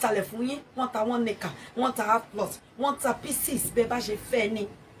 wọ́n á talẹ̀ fún yín wọ́n ta 1 acre wọ́n ta half plot wọ́n ta pieces bẹ́ẹ̀ bá ṣe fẹ́ ni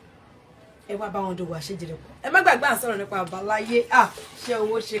ẹ wá bá wọn dòwò àṣejọrẹ pọ̀ ẹ má gbàgbé à ń sọ̀rọ̀ nípa àbáláyé ṣé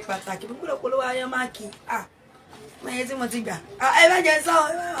owó ṣe pàtàkì gbogbo polówó Ayọ̀má kì mẹ́yẹ tí mo ti gbà ẹ bá jẹ sọ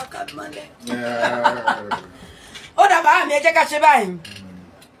ẹ bá ọkọ mi mọ́lẹ̀. ó dábàá mi ẹ jẹ́ ká ṣe báyìí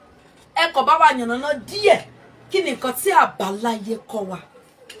ẹ kọ̀ bá wa yànnàná díẹ̀ kí ni nǹkan tí àbáláyé kọ́ wa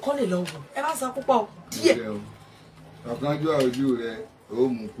kọ́ lè lọ wò ẹ bá sọ púpọ̀ díẹ̀. ọ̀kánjúà ojú rẹ ó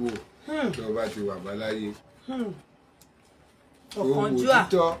mú kú tó bá ti wà àbáláyé. ọ̀kánjúà owó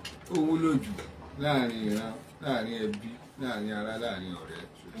títọ́ ó wúlò jù láàrin ìran láàrin ẹbí láàrin ará láàrin ọ̀rẹ́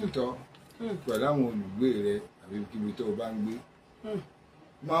ṣòtítọ́ pẹ̀lú àwọn olùgbé rẹ àbí kíbi tó o bá ń gbé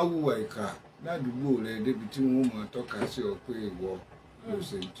má hùwà ìkà ládùúgbò rẹ débi tí wọ́n mọ̀ tọ́ka sí ọ pé ìwọ ló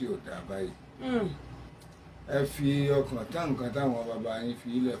ṣe tí ò dá báyìí ẹ fi ọkàn tá nǹkan táwọn bàbá yín fi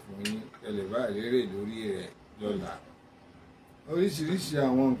ilẹ̀ fún yín ẹ lè bá ìrérè lórí rẹ̀ lọ́la oríṣiríṣi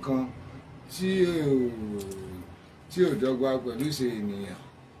àwọn nǹkan tí ò dọ́gba pẹ̀lú ìṣe ènìyàn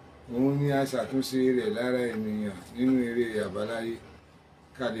òun ni a ṣàtúnṣe rẹ̀ lára ènìyàn nínú eré àbáláyé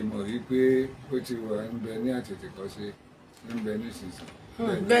ká lè mọ̀ wípé ó ti wà ń bẹ ní àtètèkọ́ṣe ń bẹ nísinsìnyí.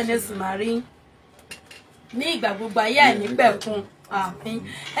 bẹ́ẹ̀ ni sì máa rí ní ìgbà gbogbo ayé àìnípẹ̀kun àmín.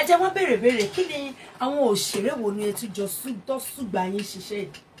 ẹ jẹ́ wọ́n béèrè kí ni àwọn òṣèré wo ni ẹ tún jọ tó ṣùgbà yín ṣiṣẹ́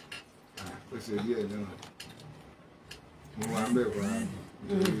yìí. ó ṣe díẹ̀ náà mo wà ń bẹ̀ fún wa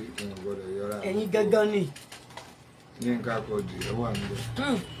nítorí èèyàn gbọ́dọ̀ yọra. ẹ̀yin gangan ni. Yínká Quadri ẹ wà ń bẹ̀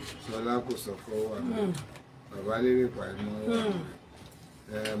Ṣọlá Kòsọ́kọ́ wà ń bẹ̀ bàbá lérè pàìmọ́ wà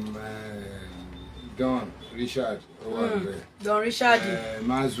ń bẹ̀ Don Richard ó wà ń bẹ̀ Don Richard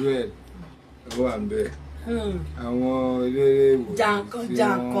Maxwell ó wà ń bẹ̀ àwọn eléré ìwòsàn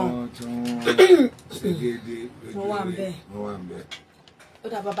jàǹkàn tí wọ́n ṣe déédéé lójú rẹ̀ wọ́n wà ń bẹ̀. ó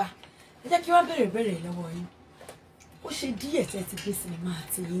dà bàbá ẹ jẹ́ kí wọ́n béèrè lọ́wọ́ yín ó ṣe díẹ̀ tẹ́ ti gbé sinimá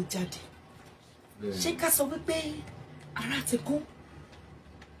àti yín jáde ṣé ká sọ wípé ara ti kún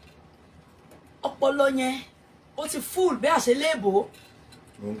ọpọlọ yẹn ó ti full bí àṣẹ léèbó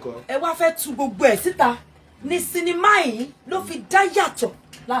ẹ wá fẹ́ tú gbogbo ẹ̀ síta ní sinimá yìí ló fi dá yàtọ̀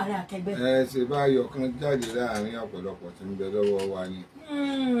láàrin akẹgbẹ́. ẹ ṣe bá yọ kan jáde láàrin ọ̀pọ̀lọpọ̀ tí ń bẹ lọ́wọ́ wa ni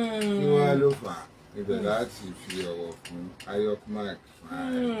kí wọ́n ló fà á ibẹ̀ láti fi ọ̀wọ̀ fún Ayok Mark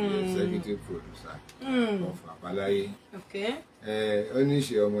executive producer of Àbáláyé ó ní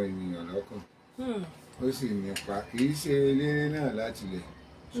ṣe ọmọ ènìyàn lọ́kàn ó sì nípa kì í ṣe eléré náà láti lẹ̀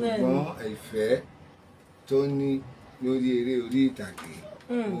ṣùgbọ́n ìfẹ́ tó ní lórí eré orí ìtàgé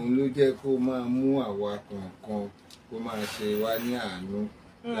òun ló jẹ́ kó máa mú àwa kọ̀ọ̀kan kó máa ṣe wá ní àánú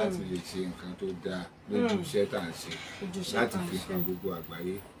láti lè ṣe nǹkan tó dáa lójú iṣẹ́ tá à ń ṣe láti fi kan gbogbo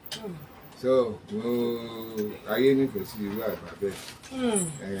àgbáyé so ayé nífẹ̀ẹ́ sí irú àgbà bẹ́ẹ̀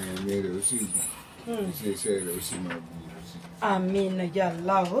ẹ̀mí rẹ̀ ó sì gùn iṣẹ́ rẹ̀ ó sì máa gbòòrò sí. àmín ya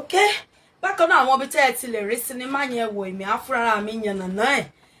Allah. ok bákan náà àwọn ibi tẹ́ ẹ ti lè rí sinimá yẹn wò èmi àfúrára mi yànnàná ẹ̀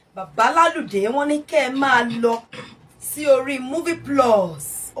bàbá Lálùdé wọ́n ní kẹ́ ẹ máa lọ sí orí Movie Plus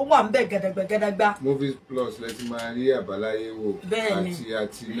ó wà ń bẹ̀ gàdàgbàgàdàgbà. Movie Plus lẹ ti máa rí Àbáláyé wò àti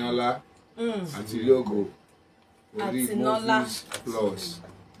Àtinọ́lá àti Lógo orí Movies Plus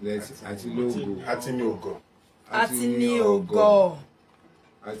àti Lógo àti ní ògo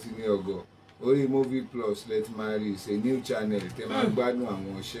orí Movie Plus lẹ ti máa rí ṣe new channel tẹ máa gbádùn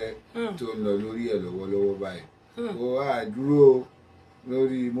àwọn iṣẹ́ tó ń lọ lórí ẹ̀ lọ́wọ́lọ́wọ́ báyìí ó wà dúró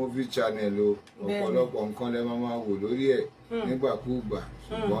lórí movie channel o ọ̀pọ̀lọpọ̀ nǹkan lẹ máa wò lórí ẹ̀ nígbàkúùgbà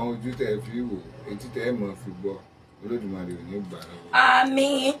ṣùgbọ́n ojú tẹ̀ fi wò etí tẹ̀ mọ̀ fi gbọ́ Olódùmarè ò ní gbà lọ́wọ́.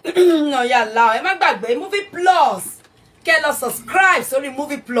 àmín ọ̀yà là ẹ má gbàgbé Movie Plus kẹ́ lọ subscribe sórí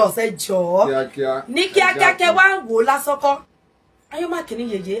Movie Plus ẹ jọ̀ọ́ ní kíákíá kẹ́ wá wò lásọkọ́ ayọ́màkì ní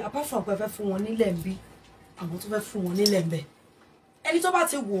yèyé apart from pé fẹ́ fún wọn nílẹ̀ ń bí àwọn tó fẹ́ fún wọn nílẹ̀ ń bẹ̀ ẹni tó bá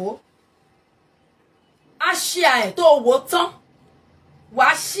ti wò ó á ṣe àẹ̀ tó wò ó tán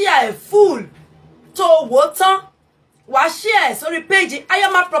wàá ṣí ẹ full tó wò tán wàá ṣí ẹ sórí page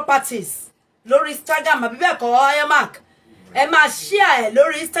Ayamark Properties lórí Instagram àbí bẹ́ẹ̀ kọ́ Ayamark ẹ máa ṣí ẹ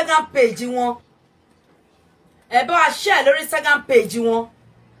lórí Instagram page wọn ẹ bá wa ṣí ẹ lórí Instagram page wọn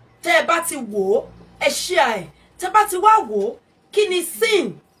tẹ́ ẹ bá ti wò ó ẹ ṣí ẹ tẹ́ bá ti wá wò ó kí ni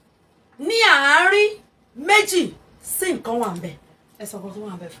scene ní àárín méjì scene kan wà ńbẹ̀ ẹ sọ kan tó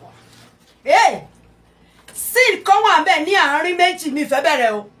wà ńbẹ̀ fún wa scene kan wà ńbẹ̀ ní àárín méjì mi fẹ́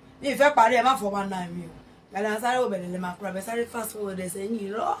bẹ̀rẹ̀ o mi fẹ́ parí ẹ má fọ 19 mi o gbàdá sáré ò bẹ̀rẹ̀ lè máa kúrò abẹ sáré fast forward ẹsẹ̀ yìí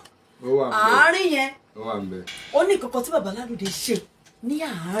rọ àárín yẹn ó ní kankan tí bàbá Lálùdé ṣe ní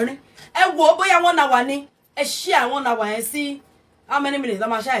àárín ẹ wo bóyá 1 hour ni ẹ ṣí àwọn 1 hour yẹn sí how many minutes la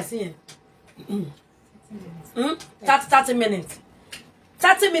máa ṣáà sí yẹn 30 minutes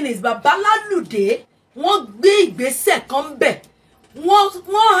 30 minutes bàbá Lálùdé wọ́n gbé ìgbésẹ̀ kan bẹ̀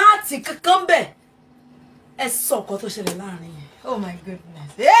wọ́n hàtì kankan bẹ̀ ẹ sọ ọkọ tó ṣẹlẹ̀ láàrin yẹn oh my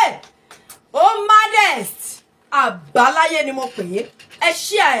goodness oh modest Àbáláyé ni mo pè é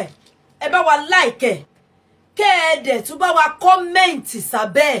share ẹ bá wa like kẹ́ ẹ dẹ̀ tún bá wa comment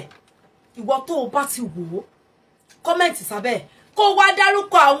sábẹ́ ìwọ tó o bá ti wò ó comment sábẹ́ kó wá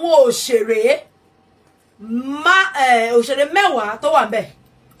dárúkọ àwọn òṣèré òṣèré mẹ́wàá tó wà ńbẹ̀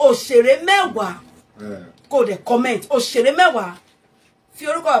òṣèré mẹ́wàá kó dẹ̀ comment òṣèré mẹ́wàá fi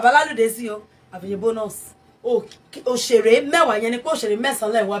orúkọ bàbá Lálùdé sí o àfihàn bonus òṣèré mẹ́wàá yẹn ni pé òṣèré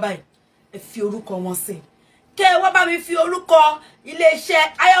 9 lẹ wá báyìí ẹ fi orúkọ wọn sí kẹ́ wá bá mi fi orúkọ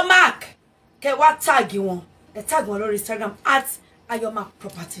iléeṣẹ́ Ayomark kẹ́ wá tag wọn ẹ tag wọn lórí Instagram @Ayomark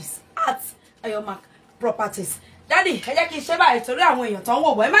Properties Daddy ẹ jẹ́ kí n ṣe báyìí torí àwọn èèyàn tó ń wò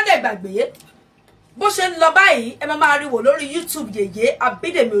wọ́n ẹ má dẹ̀ gbàgbé bó ṣe ń lọ báyìí ẹ máa rí wò lórí YouTube Yeye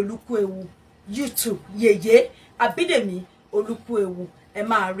Abidemi Olukuewu YouTube Yeye Abidemi Olukuewu ẹ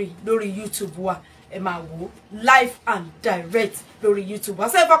máa rí lórí YouTube wa ẹ máa wò live and direct lórí YouTube wa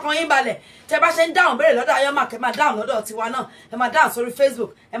ṣé fọkàn yín balẹ̀ tẹ́ bá ṣe ń dáhùn béèrè lọ́dọ̀ Ayomark ẹ máa dáhùn lọ́dọ̀ tiwa náà ẹ máa dáhùn sórí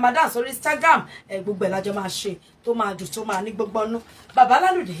Facebook ẹ máa dáhùn sórí Instagram gbogbo ẹ̀ lájọ máa ṣe tó máa dùn tó máa ní gbogbo ọnú bàbá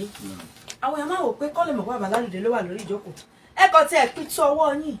Lalude àwọn èèyàn máa wò pé kọ́lẹ̀ mọ̀ bàbá Lalude ló wà lórí ìjókòó ẹ kọ́ tí ẹ pín tó ọwọ́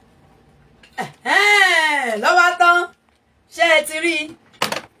yín lọ́wọ́ tán ṣé ẹ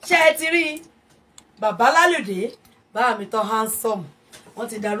ti rí bàbá Lalude bá mi tán handsome wọ́n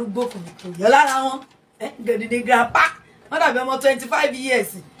ti darúgbó kò yọ lára wọn gẹ̀dìdì grandpa wọ́n dàbí ọmọ 25 years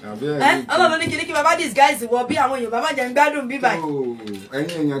ọlọ́run ní kí bàbá disguise wọ bí àwọn èèyàn bàbá jẹ́ ń gbádùn bí báyìí. ẹ̀yin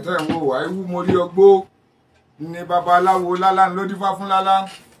èèyàn tẹ́ ń wò wá ewu mo rí ọgbó ní babaláwo lálá ń lódífá fún lálá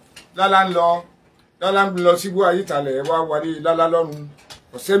ń lọ síbú ayítalẹ̀ wá wálé lálá lọ́rùn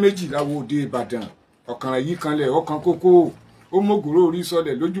ọ̀sẹ̀ méjì láwo òde Ìbàdàn ọ̀kàn yìí kanlẹ̀ ọkàn kókó ó mọ̀gòrò orí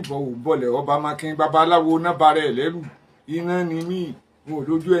sọlẹ̀ lójúbọ̀ ò bọ̀lẹ̀ ọba mákin babaláwo náà barẹ̀ lẹ́rù iná ni mí n ò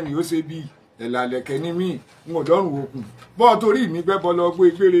lójú ẹni ó ṣe bí ẹ̀làlẹ̀kẹ̀ ni mí n ò dọ́rùn òkun bọ́ọ̀ torí mi bẹ́ bọ́ lọ gbé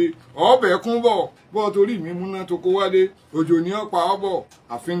gbére ọ̀ọ́bẹ̀ kún bọ̀ bọ́ọ̀ torí mi múná tó kó wálé òjò ní ọ̀pá ọ̀bọ̀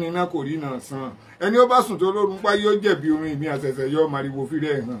àfínniná kò rí náà san ẹni ó bá sùn tó lórun pa yóò jẹ̀bi orin mi àṣẹ̀ṣẹ̀ yọ màrìwò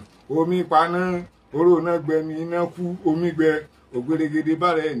fìrẹ̀ hàn omi paná oró náà gbẹmí iná kú omi gbẹ ògbérégede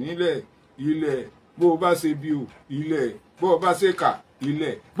bára ẹ̀ nílẹ̀ ilẹ̀ bó o bá ṣe bí o ilẹ̀ bó o bá ṣe kà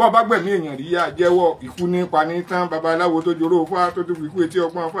ilẹ̀ bó o bá gbẹ̀mí èèyàn rí yá jẹ́wọ́ ikú nípa ní tán babaláwo tó joró fá tó tún fi kú etí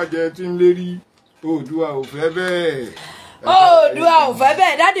ọgbọ́n fàjẹ tí ń lérí Oòduà ò fẹ́ bẹ́ẹ̀. Oòduà ò fẹ́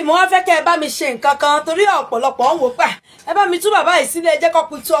bẹ́ẹ̀ Daddy mo wá fẹ́ kẹ́ ẹ bá mi ṣe nǹkan kan torí ọ̀pọ̀lọpọ̀ ń wò pà ẹ bá mi tú bàbá yìí sílé jẹ́ kó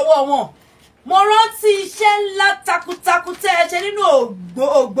pitú ọwọ́ wọn mo rántí iṣẹ́ ńlá takuntakun tẹ́ ẹ ṣe nínú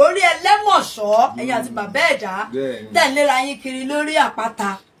Ògbórí Ẹlẹ́mọ̀ṣọ́ ẹ̀yin àti bàbá ẹ̀dá tẹ́ ń léra yín kiri lórí àpáta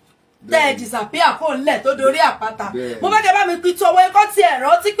tẹ́ ẹ disappear kó ńlẹ̀ tó dorí àpáta mo fẹ́ kẹ́ bá mi pitú ọwọ́ ikọ́ ti ẹ̀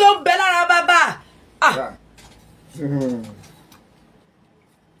rántí pé ó ń bẹ lára bàbá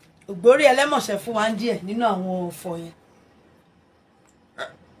Ògbórí Ẹlẹ́mọ̀ṣọ́ fún wa ń díẹ̀ nínú àwọn ọ̀fọ̀ yẹn.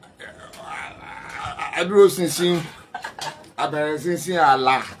 Adúró ṣinṣin abẹ̀rẹ̀ ṣinṣin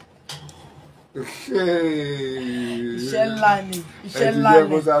àlà. Iṣẹ́ ńlá ni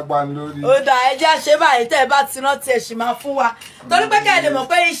ó dà ẹjẹ́ àṣẹ báyìí tẹ́ ẹ bá ti rántí ẹ̀ sì máa fún wa torí pé kẹ́ ẹ lè mọ̀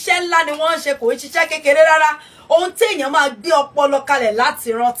pé iṣẹ́ ńlá ni wọ́n ń ṣe kò ń ṣiṣẹ́ kékeré rárá ohun tí èèyàn máa gbé ọpọlọ kalẹ̀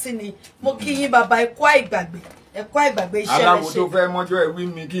láti rántí ni mo kí yín bàbá ẹ̀kọ́ àìgbàgbé iṣẹ́ rẹ̀ ṣe. aláwo tó fẹ́ mọ́jọ́ ẹ̀ wí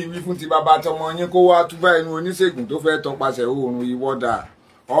mi kí n wí fún ti bàbá tọmọ yín kó wá túbá ẹnu oníṣègùn tó fẹ́ tọpasẹ̀ oòrùn ìwọ́dà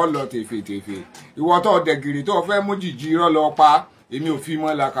ọlọ tèfètèfè ìwọ tó dẹ̀gìrì tó fẹ́ mú jìjì irọ́ lọ pa èmi ò fi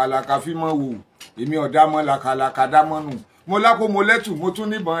mọ́ làkàlàkà fi mọ́ wò èmi ọ̀dà mọ́ làkàlàkà dámọ́nù mo lápò mo lẹ́tù mo tún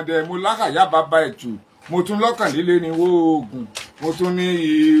níbọn dẹ mo lákàyà bàbá ẹ̀tù mo tún lọ́kànlélé ní oògùn mo tún ní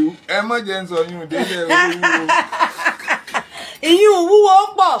ìhù ẹ mọ̀ jẹ́ ń sọ yún délẹ̀ owó. ìyún wúwo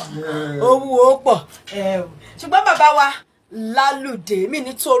pọ̀ owó pọ̀ ṣùgbọ́n bàbá wa Lalude mi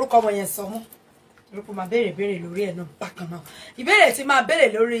ní tó orúkọ ọmọ yẹn sọ mú orúkọ máa béèrè lórí ẹ̀ náà bákan náà ìbéèrè tí máa béèrè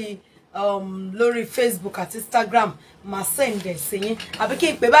lórí Facebook àti Instagram máa sẹ́ǹdẹ̀ sí yín àbí kí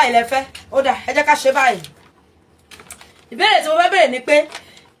n pè báyìí lẹ́fẹ́ ó dà ẹ jẹ́ ká ṣe báyìí ìbéèrè tí mo fẹ́ béèrè ni pé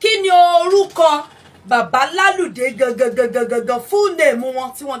kí ni orúkọ bàbá Lalude gangan full name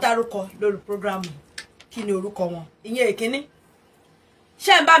wọn tí wọ́n dárúkọ lórí program kí ni orúkọ wọn ìyẹn èkíní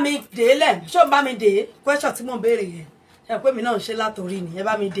ṣé ń bá mi dè é lẹ̀ ṣé ń bá mi dè é question tí mo béèrè yẹn ṣe pé mi náà ń ṣe látòrí ni ẹ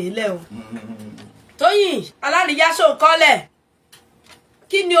bá mi dè é lẹ̀ o Tóyìn Alárìíyá ṣòkọlẹ̀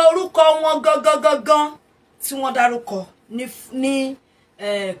kí ni orúkọ wọn gangan tí wọ́n dárúkọ ní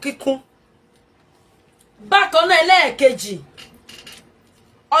kíkún bákan náà ẹlẹ́ẹ̀kejì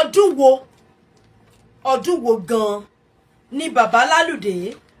ọdún wo gan ni bàbá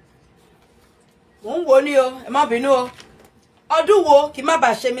Lalude mò ń wo ni o ẹ má bínú o ọdún wo kí má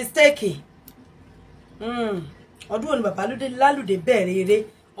bàa ṣe mistake ọdún wo ni bàbá Lalude bẹ̀rẹ̀ eré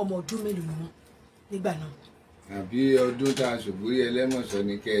ọmọ ọdún mélòó ni wọ́n nígbà náà. àbí ọdún tá a ṣògbórí Ẹlẹ́mọ̀ṣọ́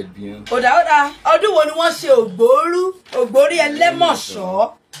ní kẹ́ ẹ bí wọn. òdà ọdún wo ni wọ́n ṣe Ògbórí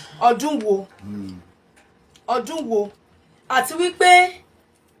Ẹlẹ́mọ̀ṣọ́ ọdún wo àti wípé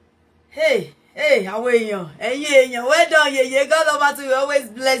àwọn èèyàn ẹ̀yin èèyàn well done Yeye God Almighty will always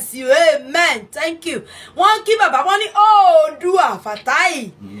bless you amen thank you wọ́n kí bàbá wọn ní Oòduà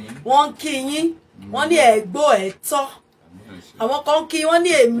Fatai wọ́n kí yín wọ́n ní ẹ̀gbọ́ ẹ̀tọ́ àwọn kan kí wọ́n ní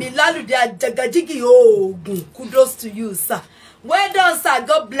èmi Lalude Ajagajigi oògùn kudos to you sir well done sir,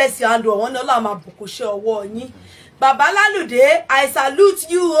 God bless your hand wọn ní Ọlọ́run máa bùkún ṣe ọwọ́ yín. Bàbá Lalude, I salute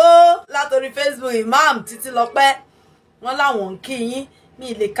you o látòrí Facebook. Imam Títílọpẹ́ wọn láwọn ń kí yín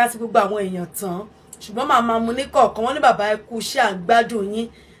mi lè ká sí gbogbo àwọn èèyàn tán ṣùgbọ́n màmá mu ní kọ̀ọ̀kan wọn ní bàbá ẹ kú iṣẹ́ à ń gbádùn yín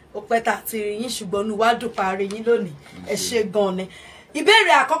ó pẹ́ tá ti rí yín ṣùgbọ́n inú wa dùn parí yín lónìí ẹ ṣé gan ni.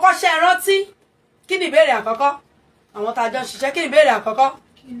 Ìbéèrè àkọ́kọ́ ṣe rántí kí ni ìbéèrè àkọ́kọ́ àwọn tá a jọ ṣiṣẹ́ kí ni ìbéèrè àkọ́kọ́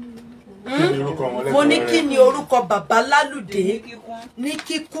mo ní kí ni orúkọ bàbá Lalude ní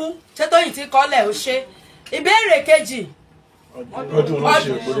kíkún ṣé Tóyìn tí kọ́lẹ̀ ó ṣe. Ìbéèrè kejì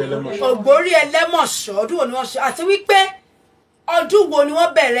Ògbórí Ẹlẹ́mọ̀ṣọ́ ọdún wo ni wọ́n ṣe àti wípé ọdún wo ni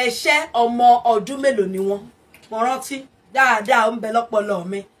wọ́n bẹ̀rẹ̀ iṣẹ́ ọmọ ọdún mélòó ni wọ́n mo rántí dáadáa ó ń bẹ lọ́pọlọ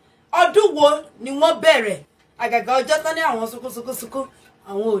mi ọdún wo ni wọ́n bẹ̀rẹ̀ àgàgà ọjọ́ tán ní àwọn sunkúnsunkúnsunkún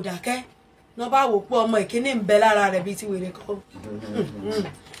àwọn ò dákẹ́ ní wọ́n bá wò pé ọmọ ìkíní ń bẹ lára rẹ̀ bíi ti wèrè kọ́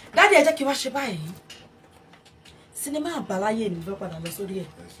dáàdì ẹ jẹ́ kí wá ṣe báyìí sinimá àbáláyé ni fẹ́ padà lọ sórí ẹ̀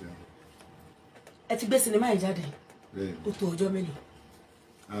ẹ ti gbé sinimá yìí jáde ó tó ọjọ́ mélòó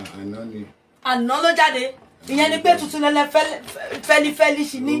àná ló jáde ìyẹn ni pé tuntun lẹ́lẹ́ fẹ́lifẹ́li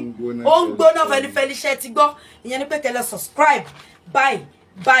ṣì ní ó ń gbóná fẹ́lifẹ́li ṣe ti gbọ́ ìyẹn ni pé kẹ́lẹ́ subscribe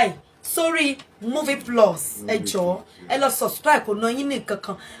bye sórí Movie Plus ẹ jọ̀ọ́ ẹ lọ subscribe kò ná yín ní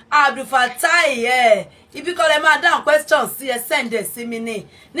kankan Abdulfatai ibi kan lẹ máa dáhùn questions sí ẹ send ẹ sí mi ní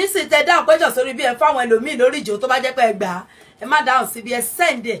nísìnyí tẹ dáhùn questions sórí bí ẹ fáwọn ẹlòmíì lórí ìjò tó bá jẹ́ pé ẹ gbà á ẹ má dáhùn sí bí ẹ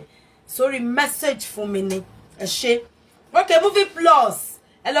send ẹ sórí message fún mi ní ẹ ṣé. Okay, Movie Plus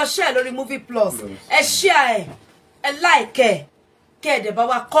ẹ lọ share lórí Movie Plus ẹ share ẹ like ẹ kẹ́ ẹ dẹ̀ bá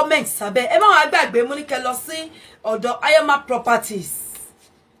wa comment sábẹ́ ẹ má wá gbàgbé mo ní kẹ́ lọ sí ọ̀dọ̀ Ayoma Properties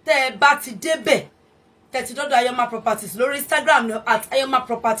tẹ́ ẹ bá ti débẹ̀ tẹ́ ti dọ́dọ̀ Ayoma Properties lórí Instagram ní @Ayoma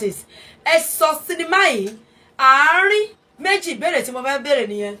Properties ẹ sọ sinimá yìí àárín méjì béèrè tí mo fẹ́ béèrè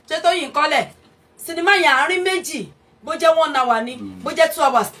nìyẹn ṣé Tóyìn kọ́lẹ̀ sinimá yìí àárín méjì bó jẹ́ 1 hour ni bó jẹ́ 2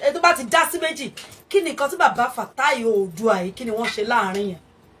 hours ẹ tó bá ti dá sí méjì kí ni nǹkan tí bàbá Fatai Oòduà yìí kí ni wọ́n ṣe láàárín yẹn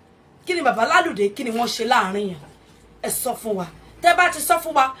kí ni bàbá Lalude kí ni wọ́n ṣe láàárín yẹn ẹ sọ fún wa tẹ́ bá ti sọ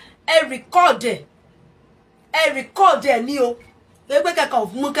fún wa ẹ record ẹ ní o pé kẹkàn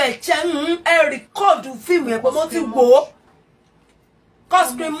mú kẹ ẹ record fíìmù yẹn pé mo ti wò ó kọ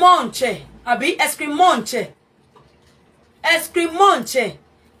screamonche àbí escrimonche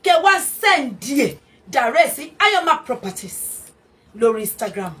kẹ wá send ẹ direct sí Ayoma Properties lórí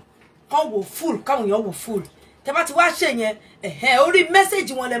Instagram kan wò full káwọn èèyàn wò full tẹ́ bá ti wá ṣe yẹn orí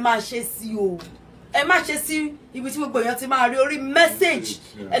message wọn lẹ máa ṣe sí o ẹ má ṣe sí ibi tí gbogbo èèyàn ti máa rí orí message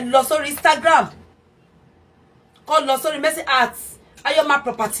ẹ lọ sórí Instagram kọ lọ sórí message @Ayoma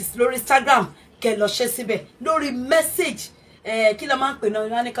Properties lórí Instagram kẹ lọ ṣe síbẹ̀ lórí message kí ló máa ń pè náà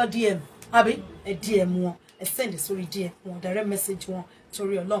ìrànìkan DM àbí ẹ DM wọn ẹ send sórí DM wọn direct message wọn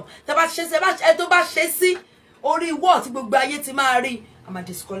torí Ọlọ́run tẹ́ bá ṣe ẹ tó bá ṣe sí orí wall tí gbogbo ayé ti máa rí a máa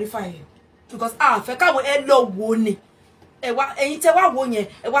disqualify you because fẹ́ káwọn ẹ lọ wò ni ẹ wá ẹ̀yin tẹ́ wá wò yẹn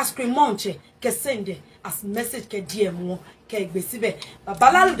ẹ wá screamonche kẹ send as message kẹ DM wọn kẹ gbé síbẹ̀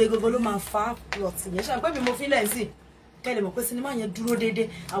bàbá Lalude gogo ló máa fa plot yẹn ṣe pé mi mo fi lẹ́ǹsì kẹ́ lè mọ̀ pé sinimá yẹn dúró déédéé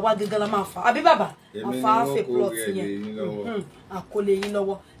àwa gẹ́gẹ́ la máa fa àbí bàbá àfa fẹ́ plot yẹn àkọlé yín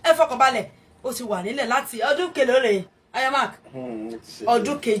lọ́wọ́ ẹ fọkànbalẹ̀ ó ti wà nílẹ̀ láti ọdún kelore Ayoma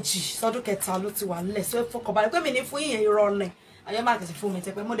ọdún kejì sọdún kẹta ló ti wà nílẹ̀ so ẹ fọkànbalẹ̀ pé mi ní fún yín irọ́ ni Ayoma kìí fún mi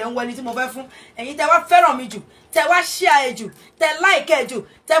tẹ́ pé mo dẹ̀ ń wẹ́ni tí mo fẹ́ fún ẹ̀yin tẹ́ wá fẹ́ràn mi jù tẹ́ wá share ẹ jù tẹ́ like ẹ jù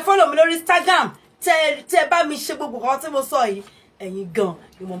tẹ́ follow mi lórí Instagram tẹ́ bá mi ṣe gbogbo kan tí mo sọ yìí ẹ̀yin gan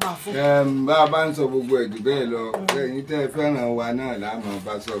ni mo máa fún. bá a bá ń sọ gbogbo ẹ̀jù bẹ́ẹ̀ lọ ẹ̀yin tẹ́ fẹ́ràn wa náà la máa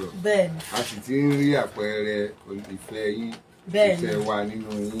bá sọ̀rọ̀ a sì ti ń rí àpẹẹrẹ ìfẹ́ yín ìfẹ́ wa nínú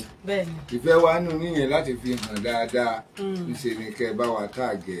yín ìfẹ́ wa nínú yín yẹn láti fi hàn dáadáa níṣẹ́ ni kẹ́ bá wa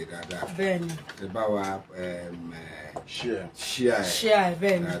tààgẹ̀ dáadáa kẹ́ bá wa share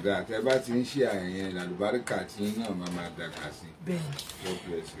dáadáa tẹ́ bá ti ń share yẹn làlùbáríkà tí náà máa dàgbà sí.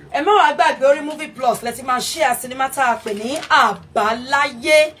 ẹ má wàá gbàgbé orí Movie Plus lẹ ti máa share sinimá tá a pè ní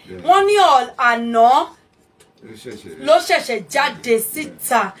àbáláyé wọ́n ní àná ló ṣẹ̀ṣẹ̀ jáde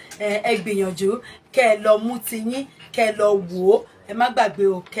síta ẹ gbìyànjú kẹ́ ẹ lọ mú ti yín kẹ́ lọ wò ó ẹ má gbàgbé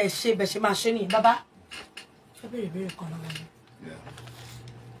o kẹ́ ṣe bẹ ṣe máa ṣe nìyẹn bàbá fẹ́ béèrè ìbéèrè kan lọ́wọ́ mi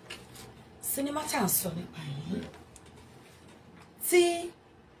sinimá tá à ń sọ nípa yìí tí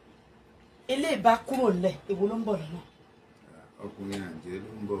ilé ìbá kúrò lẹ̀ èwo ló ń bọ̀ lọ́nà. ọkùnrin àjẹ́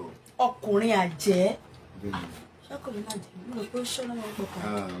ló ń bọ̀. ọkùnrin àjẹ́ ṣọkùnrin àjẹ́ mo rò pé ó ṣọ́ lọ́wọ́ pọ̀ kan.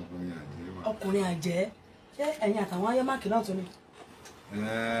 ọkùnrin àjẹ́ ṣé ẹ̀yin àtàwọn ayọ́màkì náà tó ní.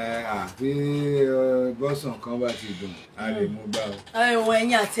 àfi bọ́sàn kan bá ti dùn a lè mú bá o. ẹ̀wọ̀n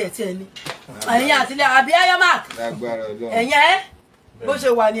ẹ̀yin àti ẹ̀tí ẹ̀ ni ẹ̀yin àti ilé àbí ayọ́màkì. lágbára Ọlọ́run. ẹ̀yin ẹ̀ bó ṣe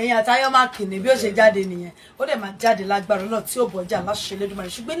wà nìyẹn àtayọ máa kìnnì bí ó ṣe jáde nìyẹn ó dẹ̀ máa jáde lágbára náà tí ó bọjá láṣẹ Elédùmarè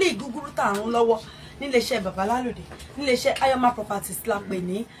ṣùgbọ́n ní ìgúgúrú tààrùn lọ́wọ́ níléeṣẹ́ bàbá Lálùdé níléeṣẹ́ Ayọ̀má Properties la pè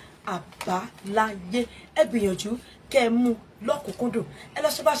ní àbáláyé ẹ gbìyànjú kẹ́ ẹ mú lọ́kùnkúndùn ẹ lọ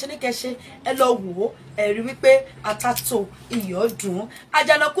ṣe bá ṣe ní kẹ́ ṣe ẹ lọ wò ó ẹ rí wípé àtàtò iyọ̀ dùn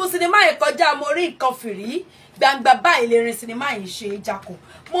Àjànàkú sinimá yìí kọjá mo rí nǹkan fìrí gbangba báyìí lè rin sinimá yìí ṣe jakò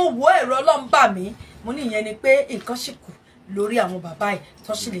mo wo ẹ̀rọ Ọlọ́run bà mí mo ní ìyẹn ni pé nǹkan ṣì kù lórí àwọn bàbá yìí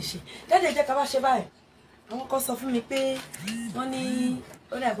tó ṣì lè ṣe dáadáa jẹ́ ká bá ṣe báyìí àwọn kan sọ fún mi pé wọ́n ní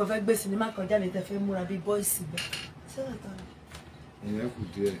ó ní àpò fẹ́ gbé sinimá kan jáde tẹ́ fẹ́ múra bíi bọ́ìsì bẹ́ẹ̀ sẹ́wọ̀n tán ìyẹn kù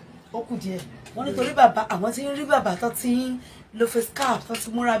díẹ̀ ó kù díẹ̀ wọ́n nítorí bàbá àwọn tí ń rí bàbá tó ti ń lo face cap tó ti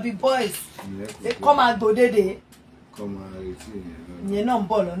múra bíi boys kọ́ máa gbòdèdè kọ́ máa retí ìyẹn náà ń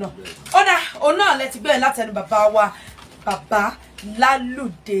bọ̀ lọ́nà ó dà òun náà lẹ ti gbé látẹnu bàbá wa bàbá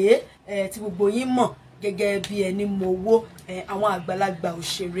Lálùdé tí gbogbo yín mọ̀ gẹ́gẹ́ bí ẹni mowó àwọn àgbàlagbà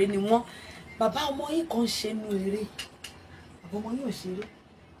òṣèré ni wọ́n bàbá ọmọ yín kan ṣe nu eré àbọ̀ ọmọ yín ò ṣeré.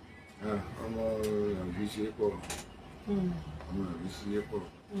 ọmọ àbí ṣe pọ̀ ọmọ àbí ṣe pọ̀.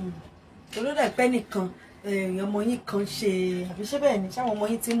 olódà pẹ́ nìkan ọmọ yín kan ṣe àbí ṣé bẹ́ẹ̀ ni sáwọn ọmọ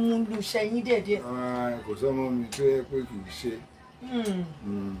yín ti mú lu iṣẹ́ yín díẹ̀díẹ̀. kò sọ́mọ mi tó yẹ pé kì í ṣe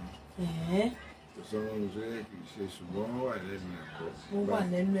kò sọ́mọ mi tó yẹ kì í ṣe ṣùgbọ́n wọ́n wà lẹ́nu ẹ̀kọ́. wọ́n wà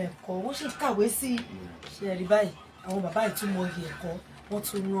lẹ́nu ẹ̀kọ́ wọ́n sì kàwé sí ṣe ẹ̀rí báyìí àwọn bàbá ìtumọ̀ oyè ẹ̀kọ́ wọ́n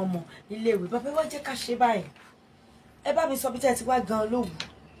tún rán ọmọ níléèwé bàbá wá jẹ́ ká ṣe báyìí ẹ bá mi sọ bí tẹ́ ẹ ti wá gan lówù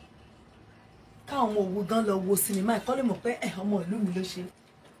káwọn ọmọ òwú gan lọ wo sinimá ẹ̀kọ́ lè mọ̀ pé ọmọ ìlú mi ló ṣe.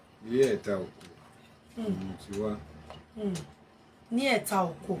 ilé ẹ̀ta òkú mo ti wá. ní ẹ̀ta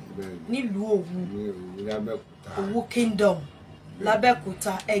òkú nílùú Òwu lábẹ́òkúta Òwu Kingdom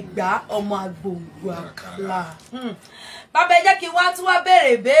lábẹ́òkúta Ẹ̀gbá ọmọ agbòǹgbò àkàlà. bàbá ẹ jẹ́ kí wá tún wá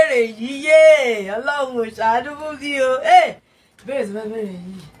béèrè yìí yé Ọlọ́run ò ṣàánú fún mi o béèrè tó fẹ́ béèrè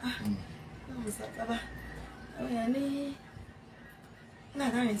yìí bàbá àwọn èèyàn ní nígbà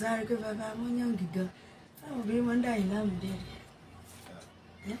táwọn èèyàn sáré pé bàbá wọn yàn gígan táwọn obìnrin wọn ń dà yín láàmú déédéé.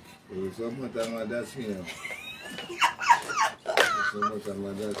 òsọmọ tá a máa dá sí yẹn òsọmọ tá a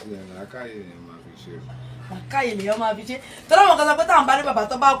máa dá sí yẹn làákàyè yẹn máa fi ṣe. làákàyè lèyàn máa fi ṣe tọ́lá wọn kan sọ pé táwọn bá ní bàbá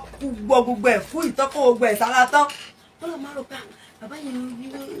tó bá kú gbogbo ẹ̀ kú ìtọ́kọ̀ gbogbo ẹ̀ sára tán wọ́n lọ máa rò pé bàbá yẹn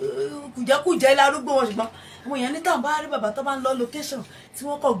kùjẹ́kùjẹ́ lárúgbó wọn ṣùgbọ́n àwọn èèyàn ní táwọn bá rí bàbá tó bá ń lọ location tí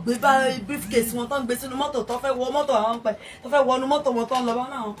wọ́n kọ̀ gbé bá briefcase wọn tó ń gbé sínú mọ́tò tó fẹ́ wọ mọ́tò àwọn pẹ̀ tó fẹ́ wọnú mọ́tò wọn tó ń lọ bá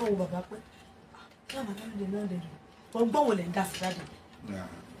wọn kọ̀ wọ bàbá pé kí àwọn àdáńdè náà lè rí wọn gbọ́ wọn lè ń dá sí jáde.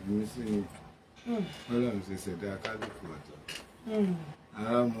 èmi sì ni Ọlọ́run ṣe ṣẹ̀dá kálukú ọ̀tọ̀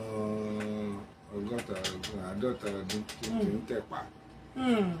àwọn ọmọ 50 ọdún tí ń tẹ̀pá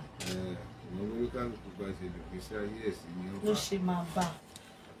ìwọ̀n lórí kálukú bá ṣe lè pèsè ayé ẹ̀sìn ní ọba. ló ṣe máa bá a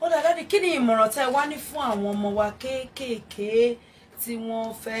ó dáadáa kí ni ìmọ̀ràn tẹ́ wá ní fún àwọn ọmọ wa kéékèèké tí wọ́n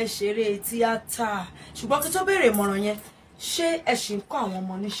fẹ́ ṣeré tíátà ṣùgbọ́n kí tó béèrè ìmọ̀ràn yẹn ṣé ẹ ṣì ń kọ́ àwọn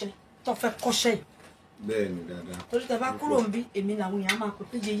ọmọ níṣẹ́ tó fẹ́ kọ́ṣẹ́ yìí. bẹ́ẹ̀ ni dáadáa. torí tẹ́ bá kúrò ń bí èmi làwọn èèyàn máa pè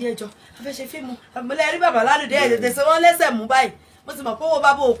pé Yeye ẹjọ́ a fẹ́ ṣe fíìmù àbúlé rí bàbá Lálùdé ẹ̀ tètè ṣe wọ́n lẹ́sẹ̀ mú báyìí mo ti mọ̀ pé owó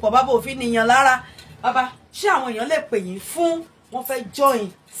bábò pọ̀ bábò òfin nìyàn lára bàbá ṣé àwọn èèyàn lè pè yín fún wọ́n fẹ́ join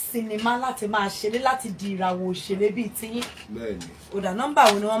sinimá láti máa ṣeré láti di ìràwọ̀ òṣèré bíi tiyín. bẹ́ẹ̀ni. òdà nọ́mbà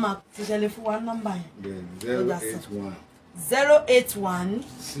wo ni wọ́n máa ti ṣẹlẹ̀ fún wa nọ́mbà yẹn. bẹ́ẹ̀ni 081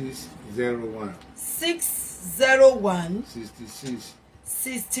 601 601 66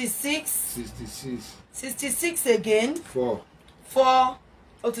 66 66 66 again 4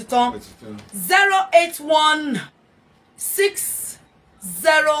 òtítọ́ 081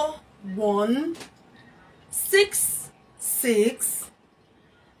 601 66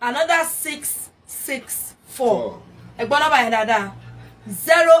 another 664 ẹ̀gbọ́n nọ́mbà yẹn dáadáa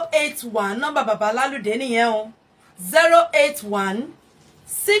 081 nọ́mbà bàbá Lálùdé nìyẹn o 081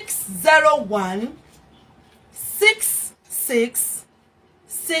 601 66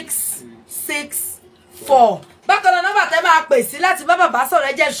 664 bákan náà nọ́mbà tẹ́ máa pè sí láti bá bàbá sọ̀rọ̀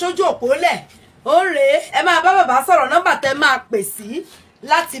ẹ jẹ́ sójú òpó lẹ̀ ó rèé ẹ máa bá bàbá sọ̀rọ̀ nọ́mbà tẹ́ máa pè sí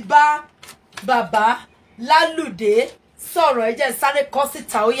láti bá bàbá Lálùdé sọ̀rọ̀ ẹ jẹ́ sáré kọ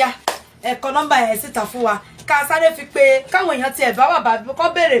síta ó yá ẹ kọ nọ́mbà yẹn síta fún wa ká sáré fi pé káwọn èèyàn tiẹ̀ bá bàbá kọ́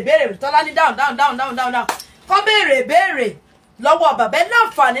béèrè Tọ́lá ní dáhùn kọ́ béèrè lọ́wọ́ bàbá ẹ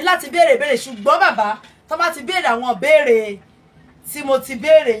láǹfààní láti béèrè ṣùgbọ́n bàbá tó bá ti béèrè àwọn béèrè tí mo ti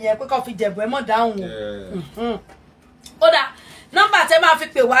béèrè yẹn pé kó fi jẹ̀bù ẹ mọ̀ dáhùn o ó dá nọ́mbà tẹ́ máa fi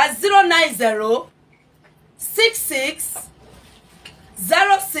pè wá 090 66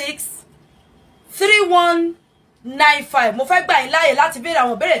 06 3195 mo fẹ́ gbà yín láàyè láti béèrè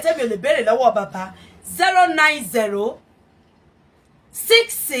àwọn béèrè tẹ́mi ò lè béèrè lọ́wọ́ bàbá 090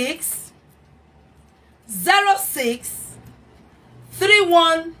 66 06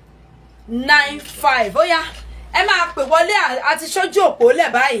 3195 ó yá ẹ máa pè wọlé àti ṣojú òpó lẹ̀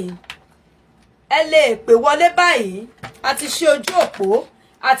báyìí ẹ lè pè wọlé báyìí àti ṣí ojú òpó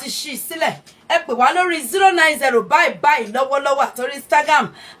àti ṣí sílẹ̀ ẹ pè wá lórí 090 báyìí lọ́wọ́lọ́wọ́ àtòrí Instagram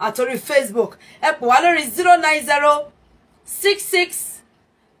àtòrí Facebook ẹ pè wá lórí 090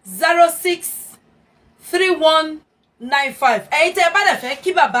 66063195 ẹ̀yin tẹ́ bá dẹ̀ fẹ́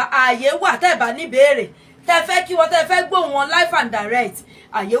kí bàbá ààyè wà tẹ́ bá ní béèrè tẹ́ fẹ́ kí wọ́n tẹ́ fẹ́ gbóhùn wọn live and direct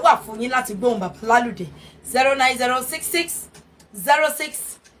ààyè wà fún yín láti gbóhùn bàbá Lálùdé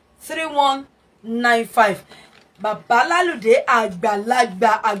 09066063195 bàbá Lálùdé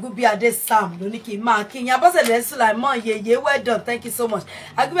àgbàlagbà Àgúbíadé Sam ló ní kí n máa kí yín Abọ́sẹ̀dé Sulaimon Yeye well done thank you so much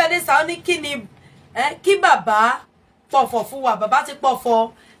Àgúbíadé Sam ní kí ni kí bàbá pọ̀fọ̀ fún wa bàbá ti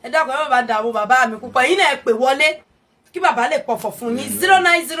pọ̀fọ̀ ẹ dákun ẹ má bá dààmú bàbá mi púpọ̀ yín náà ẹ pè wọlé kí bàbá lè pọ̀fọ̀ fún yín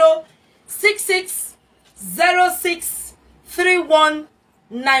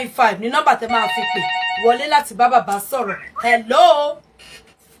 09066063195 ní nọ́mbà tẹ́ máa fi pè wọlé láti bá bàbá sọ̀rọ̀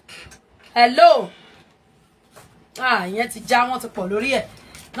hello ìyẹn ti já wọn ti pọ̀ lórí ẹ̀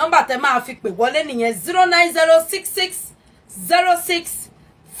nọ́mbà tẹ́ máa fi pè wọlé nìyẹn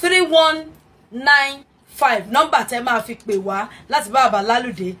 09066063195 nọ́mbà tẹ́ máa fi pè wá láti bá bàbá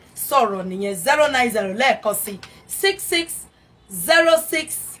Lálùdé sọ̀rọ̀ nìyẹn 090 lẹ́ẹ̀kan sí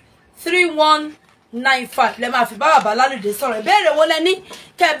 66063195 lẹ máa fi bá bàbá Lálùdé sọ̀rọ̀ ìbéèrè wo lẹ ní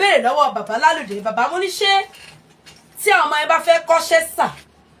kẹ́ béèrè lọ́wọ́ bàbá Lálùdé bàbá mo ní ṣé tí àwọn ọmọ ẹ bá fẹ́ kọ́ṣẹ́ sà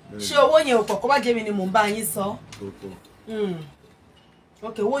ṣé owó yẹn ò pọ̀ kó bá jẹ́ mi ni mò ń bá yín sọ.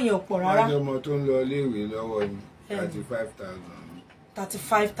 ok owó yẹn ò pọ̀ rárá. wọ́n ọmọ tó ń lọ iléèwé lọ́wọ́ ni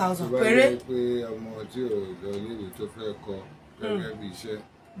 35,000 péré. pé ọmọ tí ò lọ iléèwé tó fẹ́ kọ́ gẹ́gẹ́ bí iṣẹ́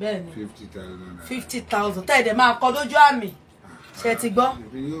 50,000 tẹ́ẹ̀dẹ̀ máa kọ́ lójú àmì ṣe ti gbọ́.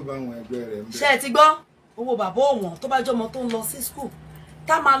 yóò bá àwọn ẹgbẹ́ rẹ̀ ń bẹ̀. ṣe ti gbọ́ owó bàbá òwọ̀n tó bá jọmọ tó ń lọ sí school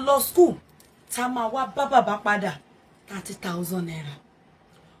tá máa lọ school tá máa wá bá bàbá padà 30,000 naira.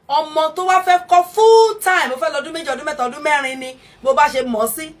 ọmọ tó wá fẹ́ kọ́ full time ó fẹ́ lọ́dún méjì ọdún mẹ́ta ọdún mẹ́rin ni bó bá ṣe mọ̀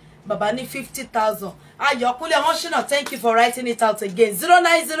sí bàbá ní 50,000. Ayọ̀kúnlé Ọmọṣínà thank you for writing it out again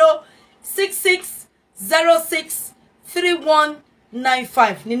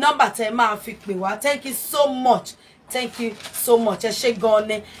 09066063195 ní nọ́mbà tẹ́ máa fi pè wá thank you so much ẹ ṣé gan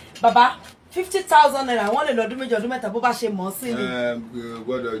ni bàbá 50,000 naira wọ́n lè lọ́dún méjì ọdún mẹ́ta bó bá ṣe mọ̀ sí ni.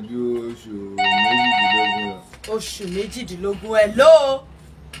 gbọ́dọ̀ ju oṣù méjìdínlógún lọ. oṣù méjìdínlógún hello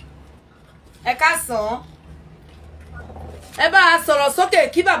ẹ káàsán ẹ bá a sọ̀rọ̀ sókè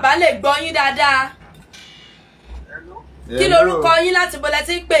kí bàbá lè gbọ́ yín dáadáa kí lorúkọ yín láti bọ́lẹ̀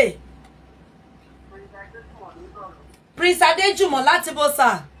tí ń pè Prince Adéjùmọ̀ láti bó sà.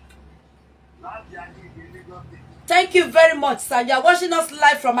 Thank you very much, sir. You are watching us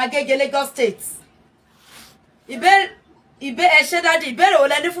live from Agege, Lagos State. Ẹ ṣé daddy, ìbéèrè wo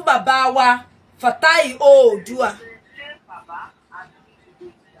lẹ ní fún bàbá wa Fatai Oòduà.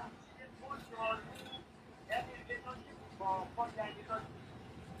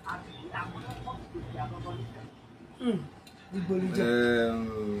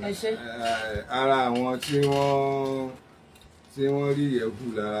 Ara àwọn tí wọ́n rí ìyẹ̀wù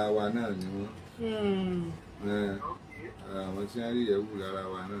lára wa náà ni wọ́n. Àwọn tí wọ́n rí ìyẹ̀wù lára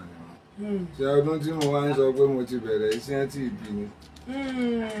wa náà ni wọ́n. Ṣé ọdún tí mo wá ń sọ pé mo ti bẹ̀rẹ̀ iṣẹ́ tí ìbí ni.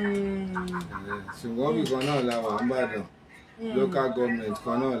 Ṣùgbọ́n bí kan náà la wà ń bàdàn. Local government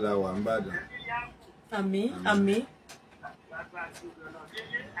kan náà la wà ń bàdàn. Àmín.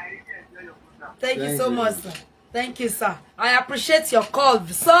 Thank you so much, sir. Thank you, sir. I appreciate your call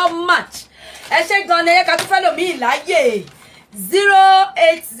so much. Ẹ ṣé gan ni ẹ ká tún fẹ́ lò mí láyè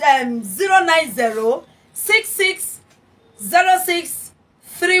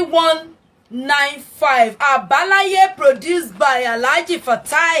 08066063195 Àbáláyé produced by Alhaji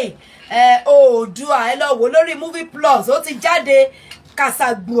Fatai Oòduà ẹ lọ wò lórí Movie Plus ó ti jáde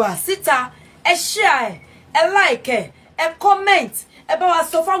kàṣàgbùà síta ẹ share ẹ like ẹ comment ẹ bá wa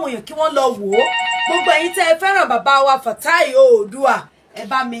sọ fáwọn èèyàn kí wọ́n lọ wò ó gbogbo ẹ̀yin tẹ́ ẹ fẹ́ràn bàbá wa Fatai Oòduà ẹ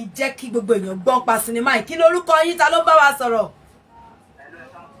bá mi jẹ́ kí gbogbo èèyàn gbọ́n pa sinimá yìí kí lórúkọ yín ta ló bá wa sọ̀rọ̀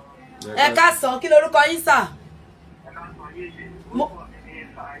ẹ káàsán kí lórúkọ yín sà.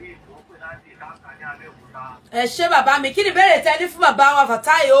 ẹ ṣé bàbá mi kí ni ìbéèrè tẹ́ ní fún bàbá wa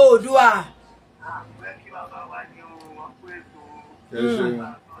Fatai Oòduà.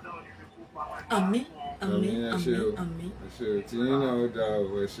 Àmín.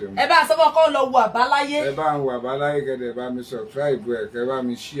 Ẹ bá sọ fún ọkọ lọ wo Àbáláyé. Ẹ bá ń wo Àbáláyé kẹ́dẹ̀ bá mi subscribe ẹ̀ kẹ́ bá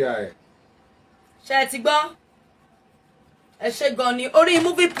mi share ẹ̀. Ṣé ẹ ti gbọ́? Ẹ ṣé gan ni orí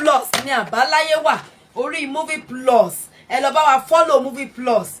Movie Plus ni Àbáláyé wà orí Movie Plus ẹ lọ bá wa follow Movie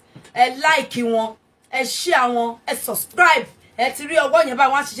Plus ẹ like wọn ẹ share wọn ẹ subscribe ẹ ti rí ọwọ́ yẹn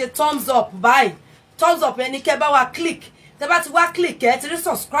báyìí wọ́n á ti ṣe thumbs up báyìí thumbs up yẹn ni kẹ́ bá wa click tẹ́ bá ti wá click ẹ ti rí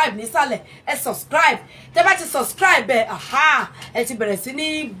subscribe nísàlẹ̀ ẹ subscribe tẹ́ bá ti subscribe ẹ ẹ ti bẹ̀rẹ̀ sí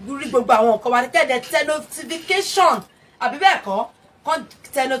ní rí gbogbo àwọn nǹkan wa ní kẹ́ẹ̀dẹ̀ tẹ notification àbí bẹ́ẹ̀ kọ́ kàn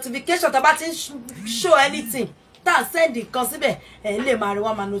tẹ notification tẹ́ bá ti show anything tá à ń send nǹkan síbẹ̀ ẹ̀ ń lè máa rí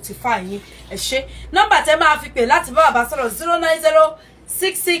wọ́n máa notify yín ẹ ṣé nọ́mbà tẹ́ máa fi pè láti bá bàbá sọ̀rọ̀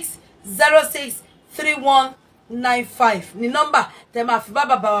 09066063195 ní nọ́mbà tẹ́ máa fi bá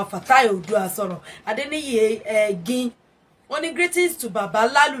bàbá wa Fatai Oòduà sọ̀rọ̀ Adéníyì Ẹ̀gìn wọ́n ní greetings to bàbá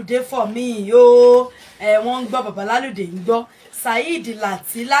Lalude for me o wọ́n ń gbọ́ bàbá Lalude ń gbọ́ Saheed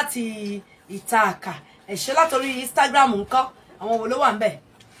láti Ìtaàkà ẹ ṣé látòrí Instagram ńkọ́ àwọn wo ló wà ńbẹ̀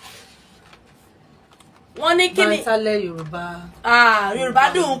wọ́n ní kíni Bántálẹ́ Yorùbá Yorùbá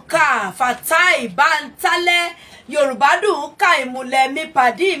dùn ká Fatai Bántálẹ́ Yorùbá dùn ká ìmùlẹ̀ mi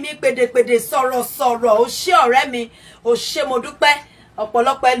pàdí mi pèdèpèdè sọ̀rọ̀sọ̀rọ̀ ó ṣé ọ̀rẹ́ mi ó ṣé mo dúpẹ́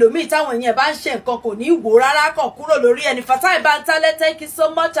ọ̀pọ̀lọpọ̀ ẹlòmíì táwọn èèyàn bá ń ṣe nǹkan kò ní wò rárá kàn kúrò lórí ẹni Fatai Bántálẹ́ thank you so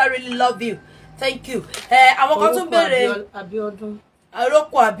much I really love you thank you àwọn kan tún béèrè Abíọ́dún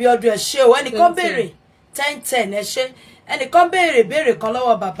Oroko Abíọ́dún ẹ ṣé o ẹnìkan béèrè 1010 ẹ ṣé ẹnìkan béèrè kan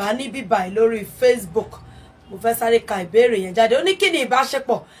lọ́wọ́ bàbá ní bíbáyìí lórí Facebook mo fẹ́ sáré ka ìbéèrè yẹn jáde ó ní kí ni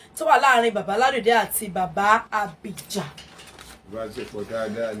ìbáṣepọ̀ tó wà láàrin bàbá Lalude àti bàbá Abija ìbáṣepọ̀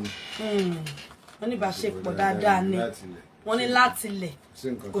dáadáa ni wọ́n ní ìbáṣepọ̀ dáadáa ni wọ́n ní láti lẹ̀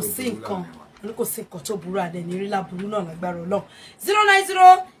kò sí nǹkan ní kò sí nǹkan tó burú àdẹ ní rí láburú náà lágbára Ọlọ́run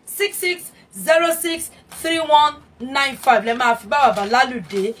 09066063195 lẹ máa fi bá bàbá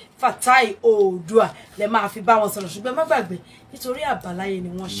Lalude Fatai Oòduà lẹ máa fi bá wọn sọ̀rọ̀ ṣùgbọ́n má gbàgbé nítorí àbáláyé ni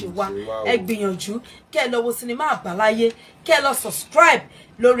wọ́n ṣe wá ẹ gbìyànjú kẹ́ ẹ lọ wo sinimá àbáláyé kẹ́ ẹ lọ subscribe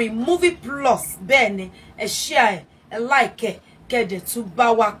lórí Movie Plus bẹ́ẹ̀ ni ẹ share ẹ like kẹ́dẹ̀ tún bá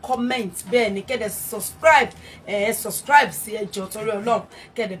wa comment bẹ́ẹ̀ ni kẹ́dẹ̀ subscribe sí ẹjọ́ torí Ọlọ́run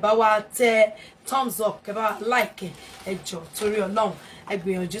kẹ́dẹ̀ bá wa tẹ thumbs up kẹ́ bá wa like ẹjọ́ torí Ọlọ́run ẹ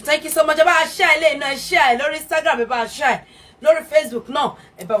gbìyànjú thank you so much ẹ bá wa share ilé iná ẹ share lórí Instagram ẹ bá wa share lórí Facebook náà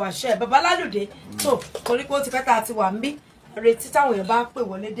ẹ bá wa share bàbá Lalude tó torí pé ó ti pẹ́ tá a ti wà ń bí retí táwọn èèyàn bá pè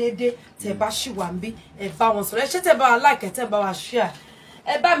wọlé déédéé tẹ́ bá ṣì wà ń bí ẹ bá wọn sọ̀rọ̀ ẹ ṣé tẹ́ bá wa like tẹ́ bá wa share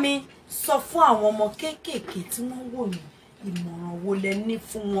ẹ bá mi sọ fún àwọn ọmọ kéékèèké tí wọ́n wò yín ìmọ̀ràn wo lẹ ní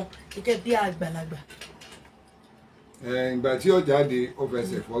fún wọn gẹ́gẹ́ bí àgbàlagbà. ìgbà tí ó jáde ó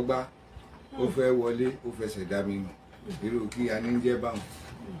fẹsẹ̀ fọ́gbá ó fẹ́ wọlé ó fẹsẹ̀ dá mi nù irú kí a ní jẹ́ báwọn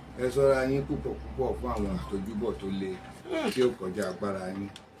ẹ ṣọ́ra yín púpọ̀ fún àwọn àtọ́júbọ̀ tó le tí ó kọjá agbára yín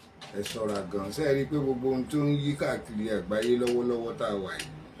ẹ ṣọ́ra gan ṣe rí i pé gbogbo ohun tó ń yí káàkiri àgbáyé lọ́wọ́lọ́wọ́ tá a wà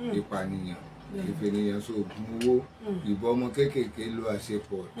yìí ìpànìyàn ìfènìyàn sóògùn owó ìbọn ọmọ kéékèèké lo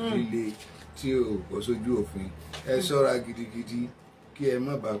àṣepọ̀ líle tí ò bọ́ sójú òfin ẹ ṣọ́ra gidigidi kí ẹ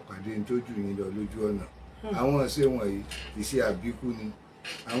má bàa pàdé tójú yín lọ lójú ọ̀nà àwọn ọ̀sẹ̀ wọ̀nyí ìṣe àbíkú ni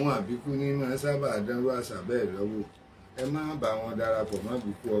àwọn àbíkú ní máa sábà dánrú àṣà bẹ́ẹ̀ lọ́wọ́ ẹ má bá wọn darapọ̀ má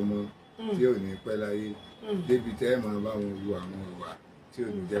bíkú ọmọ tí ò ní pẹ́ láyé débi tẹ́ ẹ máa bá wọn wo àwọn ìwà tí ò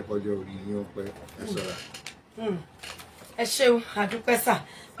ní jẹ́ kọjọ́ orí yín ó pẹ́ ẹ ṣọ́ra. ẹ ṣeun àdúpẹ́ sà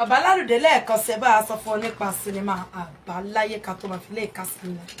bàbá Lalude lẹ́ẹ̀kan ṣe bá a sọ fún ọ nípa sinimá àbáláyé ká tó máa fi lè ká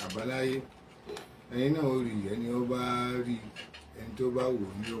sílẹ̀. àbáláyé ẹ̀yin náà ó rí ẹni ó bá rí ẹni tó bá wò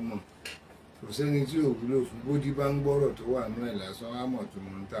ní ó mọ̀ kò sẹ́ni tí ò wúlò fún bódì bá ń gbọ́rọ̀ tó wà nú ẹ̀ lásán á mọ̀ tó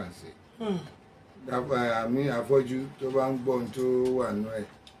mọ̀ ń tà ń ṣe àmì àfọ́jú tó bá ń gbọ́ tó wà nú ẹ̀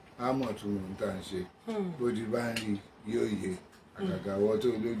á mọ̀ tó mọ̀ ń tà ń ṣe bódì bá ń rí yóò yé àgàgà wọ́ tó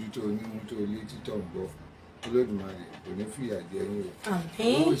lójú tó nímú tó létí tó ń gbọ́ Olódùmarè kò ní fìyà jẹ yín o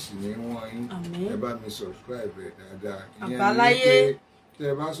owó sì ní wọ́n yín ẹ bá mi subscribe ẹ dáadáa àbáláyé tẹ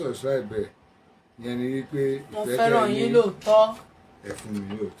ẹ bá subscribe ẹ yẹn ni wípé mo fẹ́ràn yín lóòótọ́ ẹ fún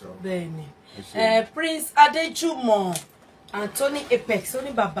mi lóòótọ́ bẹ́ẹ̀ ni Prince Adéjùmọ̀ Anthony Apex ó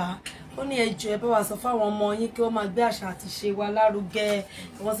ní bàbá ó ní ẹjọ́ ẹ bá wa sọ fáwọn ọmọ yín kí wọ́n máa gbé àṣà àti ṣe wa lárugẹ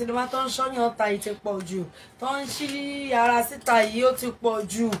àwọn sinimá tó ń ṣọ́yàn ta yìí ti pọ̀ jù tó ń ṣí ara síta yìí ó ti pọ̀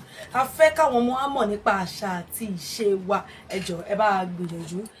jù a fẹ́ káwọn ọmọ á mọ̀ nípa àṣà àti ìṣe wa ẹjọ́ ẹ bá wa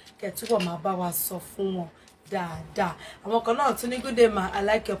gbìyànjú kẹ́ túbọ̀ máa bá wa sọ fún wọn dáadáa àwọn kan náà tún ní good day ma I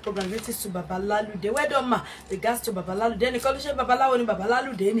like your program greetings to Baba Lalude well done ma regards to Baba Lalude ẹnìkan ló ṣe babaláwo ni Baba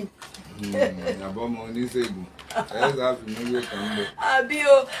Lalude ni. àbọ̀mọ oníṣègùn ẹ ṣáàfin níwé kan bẹ̀. àbí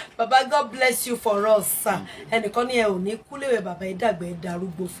o baba God bless you for us sir ẹnìkan ní ẹ ò ní kúlẹ̀wé bàbá ẹ dàgbà ẹ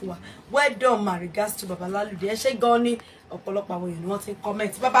darúgbó fún wa well done ma regards to Baba Lalude ẹ ṣe gan ni ọ̀pọ̀lọpọ̀ àwọn èèyàn ni wọ́n ti ń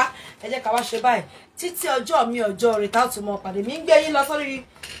comment bàbá ẹ jẹ́ ká wá ṣe báyìí títí ọjọ́ mi ọjọ́ rẹ̀ tá ò tún mọ pàdé mi ń gbé yín lọ sórí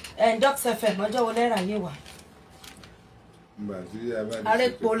Dox FM ọjọ́ wo lẹ́rà yé wa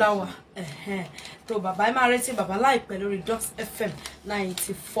arépo láwà tó bàbá ẹ máa retí bàbá láìpẹ́ lórí Dox FM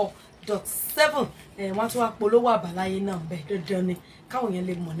 94.9 102.7 wọ́n tún wá polówó àbáláyé náà bẹ́ẹ̀ dandan ni káwọn yẹn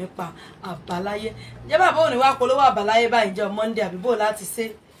lè mọ̀ nípa àbáláyé. Ǹjẹ́ bàbá òní wá polówó àbáláyé báyìí jọ Monday àbí bò láti ṣe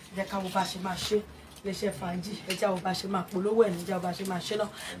jẹ́ ká wo bá ṣe máa ṣe iléeṣẹ́ fàájì ẹjá wo bá ṣe máa polówó ẹ̀ níjà wo bá ṣe máa ṣe náà.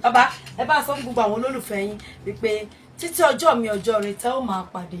 Bàbá ẹ bá sọ fún gbogbo àwọn olólùfẹ́ yín wípé títí ọjọ́ mi ọjọ́ rẹ̀ tẹ́ ó máa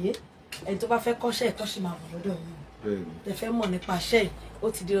pàdé ẹni tó bá fẹ́ kọ́ṣẹ́ ìkọ́ṣe máa wọ̀ lọ́dọ̀ yín ẹ fẹ́ mọ̀ nípa iṣẹ́ yìí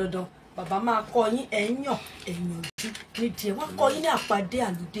ó ti di dandan bàbá máa kọ́ yín ẹ̀yàn ojú nídìí ẹ̀ wọ́n kọ́ yín ní àpàdé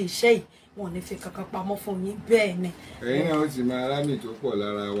àlùdé iṣẹ́ yìí wọn ò ní fi kankan pamọ́ fún yín bẹ́ẹ̀ ni. ẹ̀yin náà ó ti máa rámì tó pọ̀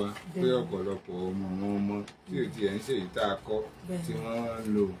lára wa pé ọ̀pọ̀lọpọ̀ ọmọ tí ò tiẹ̀ ń ṣe èyí tá a kọ́ tí wọ́n ń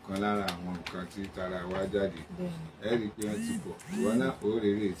lo nǹkan lára àwọn nǹkan tí tara wa jáde ẹ rí i pé wọ́n ti pọ̀ ìwọ náà ó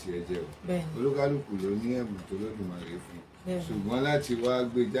rèrè tiẹ̀ jẹ o olúkálùkù ló ní ẹ̀bùn tó lódùmarè fún ṣùgbọ́n láti wá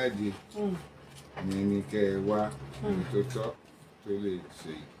gbé jáde ní kẹ́ ẹ wá ní tó tọ́ tó lè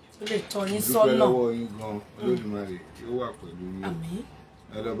ṣe yìí. Ó lè tọ́ yín sọ́nà. dúpẹ́ lọ́wọ́ yín gan olódùmarè yóò wà pẹ̀lú yín. Àmín.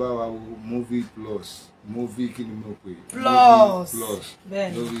 Ẹ lọ bá wa wo movie plus movie kí ni mo pè plus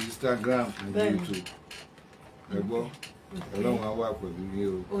lórí Instagram àti YouTube ẹ gbọ́ Ọlọ́run á wà pẹ̀lú yín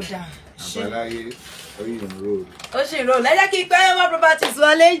o. Ó dáa àbáláyé oyin road. ó sì rò lẹ́jẹ́ kí pé Ayọ̀má properties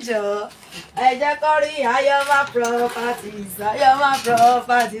wọlé jọ ẹ jẹ́ kó rí Ayọ̀má properties Ayọ̀má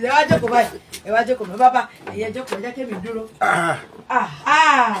properties ẹ wá jókòó báyìí ẹ wá jókòó báyìí bàbá ẹ̀yẹ jókòó ẹ jẹ́ kémi dúró.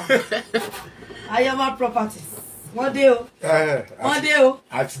 Ayọ̀má properties wọ́n dé o wọ́n dé o.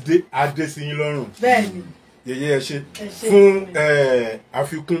 àti adé sí yín lọ́rùn. Bẹ́ẹ̀ni. Yèyé ẹ ṣe fún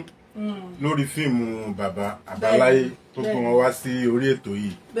àfikún lórí fíìmù bàbá àbáláyé tó kàn wọ́n wá sí orí ètò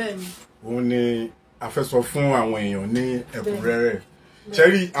yìí. Bẹ́ẹ̀ni. òun ni a fẹ́ sọ fún àwọn èèyàn ní ẹ̀kúnrẹ́rẹ́.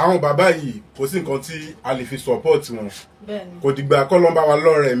 ṣẹ́rí àwọn bàbá yìí kò sí nǹkan tí a lè fi support wọn. kò dìgbà kọ́ ló ń bá wa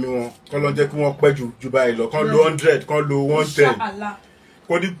lọ́rẹ̀ mi wọn kọ́ ló ń jẹ́ kí wọ́n pẹ́ jù báyìí lọ kán lo 100 kán lo 110.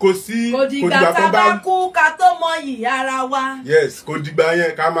 kò sí kò dìgbà tá a bá kú ká tó mọ iyì ara wa. Yes, kò dìgbà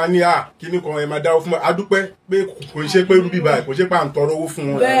yẹn ká máa ní kíní kan ẹ máa dáwó fún wa adúpẹ́ pé kò ń ṣe pé rúbí báyìí kò ṣe pé à ń tọrọ owó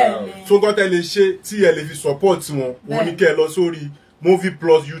fún wọn. tó kọ́ tẹ́ lè ṣe tí ẹ lè fi support wọn wọn ní kẹ́ ẹ lọ sórí Movie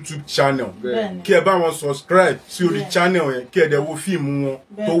Plus YouTube channel kí ẹ bá wọn subscribe sí orí channel yẹn kí ẹ dẹ̀ wo fíìmù wọn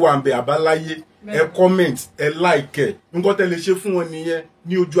tó wà ń bẹ àbáláyé ẹ comment ẹ like ẹ nǹkan tẹ́ lè ṣe fún wọn nìyẹn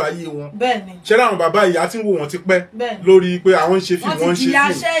ní ojú ayé wọn. ṣé láwọn bàbá yìí á ti ń wò wọn ti pẹ́ lórí pé àwọn ń ṣe fíìmù wọn ń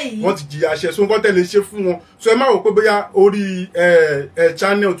ṣe fíìmù wọ́n ti jìyà aṣẹ so nǹkan tẹ́ lè ṣe fún wọn so ẹ má wò pé bóyá orí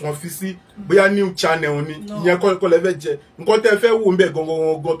channel tí wọ́n fi sí bóyá new channel ni ìyẹn kọ́ lẹ fẹ́ jẹ nǹkan tẹ́ fẹ́ wò ń bẹ̀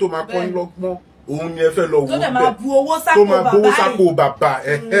gangan tó máa kọ́ ní lọ́gbọ́n òun ni ẹ fẹ́ lọ wò bẹ́ẹ̀ tó máa bu owó sápò bàbá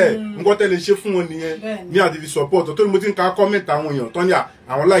nǹkan tẹ́ lè ṣe fún wọn nìyẹn ní àti fi support tó ní mo ti ń ka comment àwọn èèyàn tán ní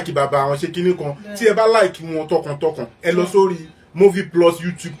àwọn like bàbá àwọn ṣe kinní kan tí ẹ bá like wọn tọkàntọkàn ẹ lọ sórí Movie Plus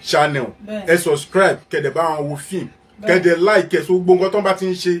YouTube channel ẹ subscribe kẹ̀dẹ̀ bá wọn wo fíìmù kẹ̀dẹ̀ like ẹ so gbogbo nǹkan tó bá ti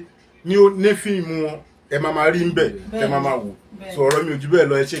ń ṣe ní fíìmù wọn ẹ máa rí ń bẹ̀ ẹ máa wò sọ̀rọ̀ mi ò jù bẹ́ẹ̀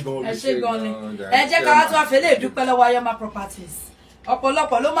lọ ẹ ṣé gan-an. ẹ ṣé gan-an ni ẹ jẹ́ ká wá tó wá fẹ́ lè dúpẹ́ lọ́wọ́ Ayọ̀má properties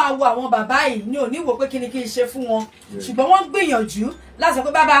ọ̀pọ̀lọpọ̀ ló máa wo àwọn bàbá yìí ní òní wò pé kí ni kí n ṣe fún wọn ṣùgbọ́n wọ́n gbìyànjú láti sọ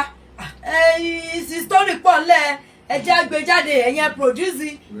pé bàbá story pọ̀ ńlẹ̀ ẹjẹ́ àgbéjáde ẹ̀yẹn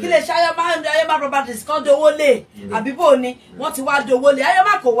produce kí lè ṣe Ayọ̀má properties kan dowó lé àbí bò ni wọ́n ti wá dowó lé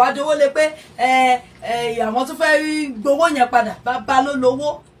Ayọ̀má kò wá dowó lé pé àwọn tó fẹ́ gbowó yẹn padà bàbá ló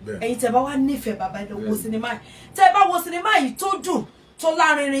lówó ẹ̀yin tẹ́ bá wá nífẹ̀ẹ́ bàbá ẹ lọ wo sinimá yìí tẹ́ bá wo sinimá yìí tó dùn tó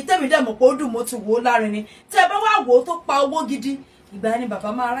lárinrin tẹ́mi dẹ̀ mọ̀ pé ó dùn mo ti wò ó lárinrin tẹ́ bá wá wò ó tó pa owó gidi ìgbà yẹn ni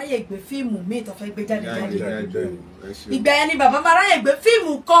bàbá máa ráyè gbé fíìmù míì tó fẹ́ gbé jáde ìgbà yẹn ni bàbá máa ráyè gbé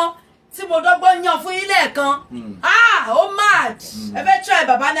fíìmù kan tí mo dọ́gbọ́n yàn fún ilé ẹ̀kan ó mad ẹ fẹ́ try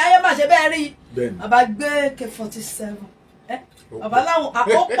bàbá ni Ayọ̀má ṣe bẹ́ẹ̀ rí bàbá gbé K47 bàbá láwọn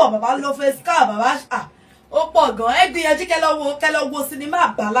ó pọ̀ bàbá ló fẹ́ scar bàbá ó pọ̀ gan ẹ gbìyànjú kẹ́ lọ wo sinimá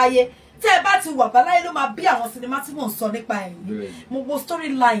àbáláyé tẹ́ ẹ bá ti wà àbáláyé ló máa bí àwọn sinimá tí mò ń sọ nípa ẹ̀ yìí mo wo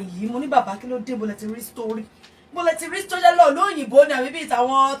storyline yìí mo ní bàbá kí ló dé mo lè ti rí story mo lè ti rí sójà lọ lóyìnbó ni àbí bíi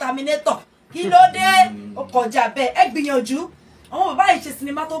tàwọn Terminator kí ló dé ó kọjá bẹ́ẹ̀ ẹ gbìyànjú àwọn bàbá yìí ṣe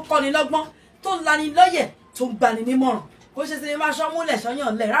sinimá tó kọ́ni lọ́gbọ́n tó ń lani lọ́yẹ̀ tó ń gbani nímọ̀ràn kò ṣe sinimá sọmúlẹ̀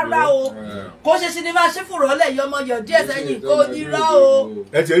sọyànlẹ̀ rárá o kò ṣe sinimá ṣífùrọ̀lẹ̀ yọmọ yọ díẹ̀ sẹ́yìn kò ní rá o.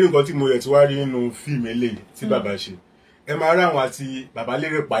 ẹ ti rí nǹkan tí mo yẹ ti wá rí nínú fíìmù eléyìí tí bàbá ṣe ẹ máa rí àwọn àti bàbá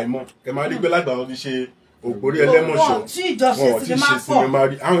lérè pàìmọ́ ẹ máa rí pé lágbà wọn ti ṣe ògbórí ẹlẹ́mọ̀ṣọ́ wọn ò tí ì ṣe sinimá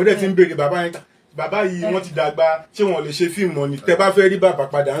rí àwọn ẹ̀rẹ́ ti ń béèrè bàbá yẹn bàbá yìí wọ́n ti dàgbà ṣé wọ́n lè ṣe fíìmù ni tẹ́ bá fẹ́ rí bàbá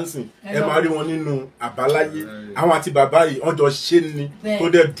padà ń sìn ẹ máa rí wọn nínú àbáláyé àwọn àti bàbá yìí wọ́n jọ ṣe ni tó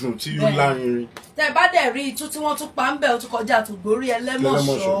dẹ̀ dùn tí yóò lárinrin. tẹ́ bá dẹ̀ rí itú tí wọ́n tún pa ń bẹ̀ ó tún kọjá àtògbórí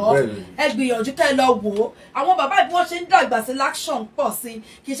ẹlẹ́mọ̀ṣọ́ ẹ gbìyànjú kẹ́ lọ wò ó àwọn bàbá bí wọ́n ṣe ń dàgbà sí láṣọ̀n pọ̀ sí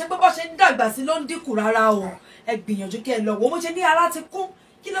kì í ṣe pé bọ́ ṣe ń dàgbà sí ló ń dínkù rárá o ẹ gbìyànjú kẹ́ lọ wò ó bó ṣe ní ara ti kún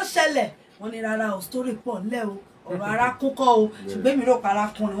kí ló ṣẹlẹ̀ wọ́n ní rárá o story pọ̀ ńlẹ̀ o ọ̀rọ̀ arákún kọ́ o ṣùgbọ́n èmi rò pa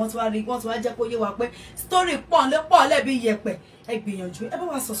arákún ni wọ́n ti wá jẹ́ kó yé wa pé story pọ̀ lẹ́bi yẹpẹ̀ ẹ gbìyànjú ẹ bá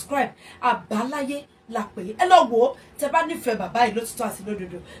wa subscribe Àbáláyé la pè é lọ wò ó tẹ bá nífẹ̀ẹ́ bàbá yìí lótìtọ́ àti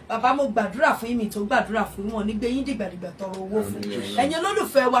lódodo bàbá mo gbàdúrà fún yín mi tó gbàdúrà fún wọn nígbé yín dìgbàdìgbà tọrọ owó fún ẹ̀yin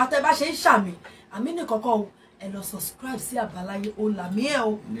olólùfẹ́ wa tẹ bá ṣe ń ṣàmì àmì nìkọ̀kọ̀ o ẹ lọ subscribe sí Àbáláyé o làmí ẹ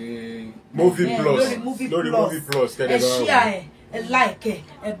o lórí movie plus ẹ share ẹ like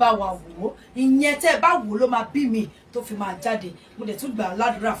ẹ bá wa wò ó ìyẹn tẹ ẹ bá wò ló máa bí mi tó fi máa jáde mo dẹ̀ tún gbà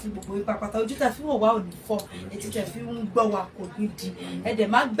ládùúrà fún gbogbo ipa pátá ojú tẹ fi wò wá ò ní fọ́ etí tẹ fi ń gbọ́ wa kò ní di ẹ dẹ̀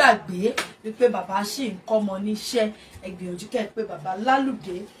má gbàgbé wípé bàbá ṣì ń kọ́mọ níṣẹ́ ẹ gbìyànjú kẹ́ ẹ pé bàbá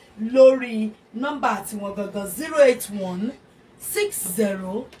Lálùdé lórí nọ́mbà tiwọn gangan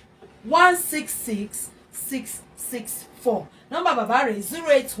 08160166664 nọ́mbà bàbá rẹ̀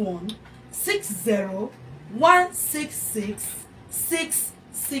 08160166664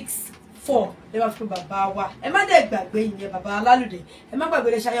 lè máa fi bàbá wa ẹ má dẹ̀ gbàgbé ìyẹn bàbá Lálùdé ẹ má gbàgbé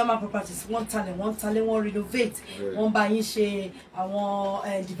iléeṣẹ́ Ayọ̀má properties wọ́n talẹ̀ wọ́n renovate wọ́n bá yín ṣe àwọn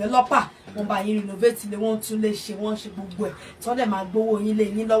developer wọ́n bá yín renovate ilé wọ́n tún lè ṣe wọ́n ṣe gbogbo ẹ̀ tí wọ́n dẹ̀ máa gbowó yín lé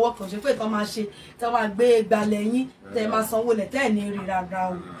yín lọ́wọ́ kan ṣe pé ìtàn máa ṣe tí wọ́n máa gbé gbalẹ̀ yín tẹ́ máa sanwó lẹ̀ tẹ́ ẹ̀ ní rí rárá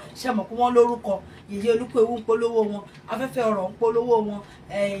o ṣe mọ̀ pé wọ́n lórúkọ Yeye Olukuewu ń polówó wọn Afẹ́fẹ́ Ọ̀rọ̀ ń polówó wọn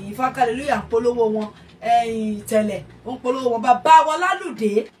Ìfákàlélúyà ń polówó wọn Ìtẹ̀lẹ̀ ń polówó wọn bàbá wọn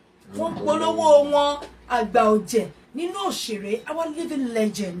Lálùdé wọ́n polówó wọn àgbà ọ̀jẹ̀ nínú òṣèré our living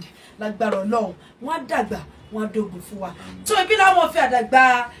legend lágbára Ọlọ́run wọ́n á dàgbà wọ́n á dógun fún wa tó ibi láwọn fi àdàgbà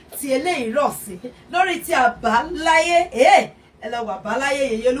ti eléyìí rọ̀ sí lórí ti Àbáláyé ẹ lọ wà Àbáláyé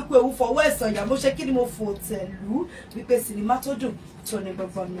Yeye Olukuewu fọwọ́ ẹ̀sán ìyá mo ṣe kí ni mo fò tẹ̀lú wípé sinimá tó dùn tó ní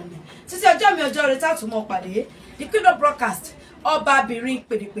gbogbo ọ̀nà ni títí ọjọ́ mi ọjọ́ rẹ̀ tààtù mọ́ pàdé the Queen of Broadcast ọbabìnrin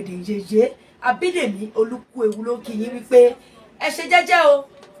pèdèpèdè Yeye Abidemi Olukuewu ló kí yín wípé ẹ ṣe jẹ́jẹ́ o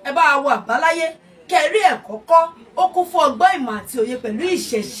ẹ bá wo Àbáláyé kẹrí ẹ̀kọ́ kọ́ ó kún fún ọgbọ́n ìmọ̀ àti òye pẹ̀lú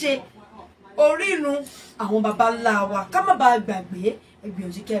ìṣẹ̀ṣe orírun àwọn baba ńlá wa ká má bàa gbàgbé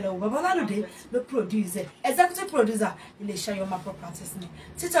ẹgbìyànjú kẹrẹ o baba Lálùdé ló producer executive producer iléeṣẹ́ Ayọ̀má properties ni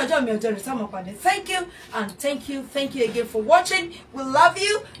títí ọjọ́ mi ọjọ́ rẹ̀ sáwọn pàdé thank you and thank you again for watching we love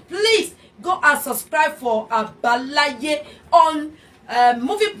you please go and subscribe for Àbáláyé on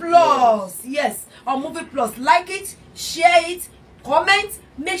Movie Plus yes on Movie Plus like it share it comment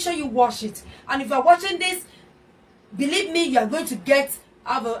make sure you watch it and if you are watching this believe me you are going to get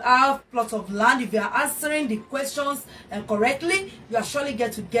a plot of land if you are answering the questions correctly you are surely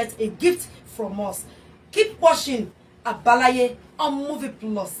get a gift from us keep watching Àbáláyé on Movie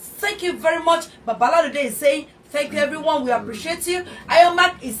Plus thank you very much Baba Lalude is saying thank you everyone we appreciate you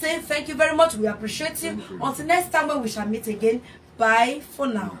Ayọ̀má is saying thank you very much we appreciate you until next time when we shall meet again bye for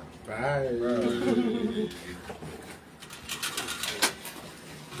now bye.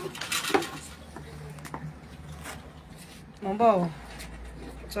 Mumbo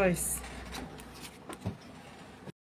choice.